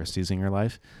period or a season in your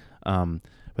life. But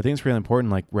I think it's really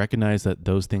important, like, recognize that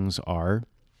those things are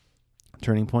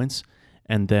turning points,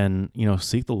 and then,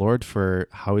 seek the Lord for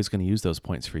how he's going to use those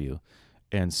points for you,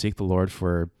 and seek the Lord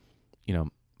for,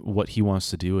 what he wants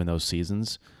to do in those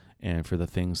seasons, and for the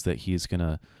things that he's going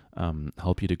to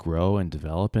help you to grow and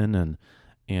develop in.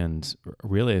 And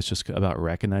really, it's just about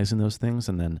recognizing those things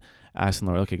and then asking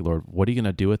the Lord, okay, Lord, what are you going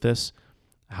to do with this?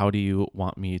 How do you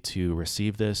want me to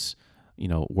receive this?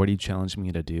 What do you challenge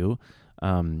me to do?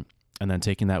 And then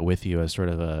taking that with you as sort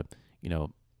of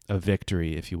a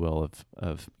victory, if you will,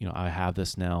 of I have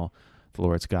this now. The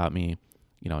Lord's got me.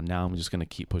 Now I'm just going to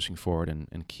keep pushing forward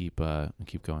and keep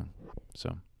going.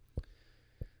 So.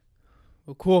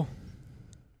 Well, cool.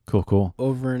 Cool.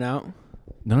 Over and out?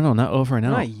 No, not over and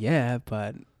out. Not yet,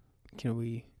 but can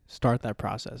we start that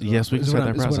process? Yes, we can start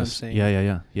that process. What I'm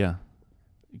saying. Yeah.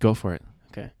 Go for it.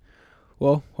 Okay.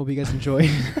 Well, hope you guys enjoy.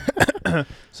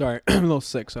 Sorry, I'm a little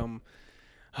sick, so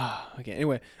okay.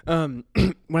 Anyway, when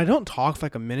I don't talk for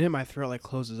like a minute, my throat like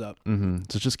closes up. Mm-hmm.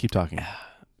 So just keep talking.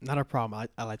 Not a problem.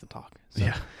 I like to talk. So.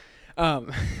 Yeah.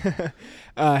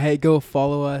 Hey, go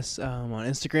follow us on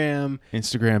Instagram.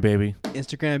 Instagram,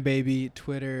 baby.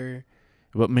 Twitter.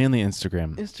 But mainly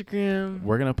Instagram.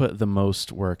 We're gonna put the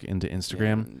most work into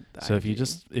Instagram. So if you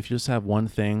just have one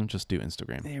thing, just do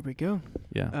Instagram. There we go.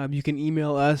 Yeah. You can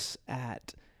email us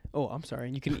at. Oh, I'm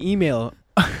sorry. You can email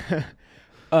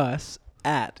us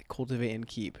at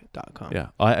cultivateandkeep.com. Yeah.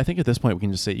 I think at this point we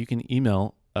can just say you can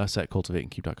email us at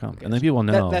cultivateandkeep.com. Okay, and then people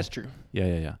know. That's true.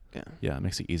 Yeah. It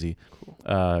makes it easy.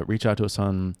 Cool. Reach out to us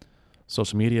on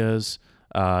social medias.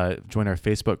 Join our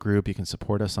Facebook group. You can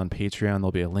support us on Patreon.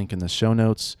 There'll be a link in the show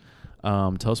notes.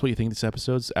 Tell us what you think of these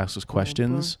episodes. Ask us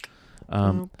questions.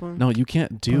 No, you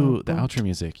can't do the outro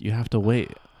music. You have to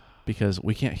wait because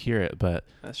we can't hear it, but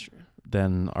that's true.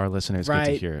 Then our listeners get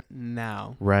to hear it.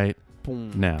 Now. Right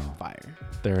Boom. now. Fire.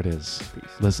 There it is.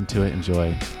 Peace. Listen to it.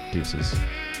 Enjoy. Deuces.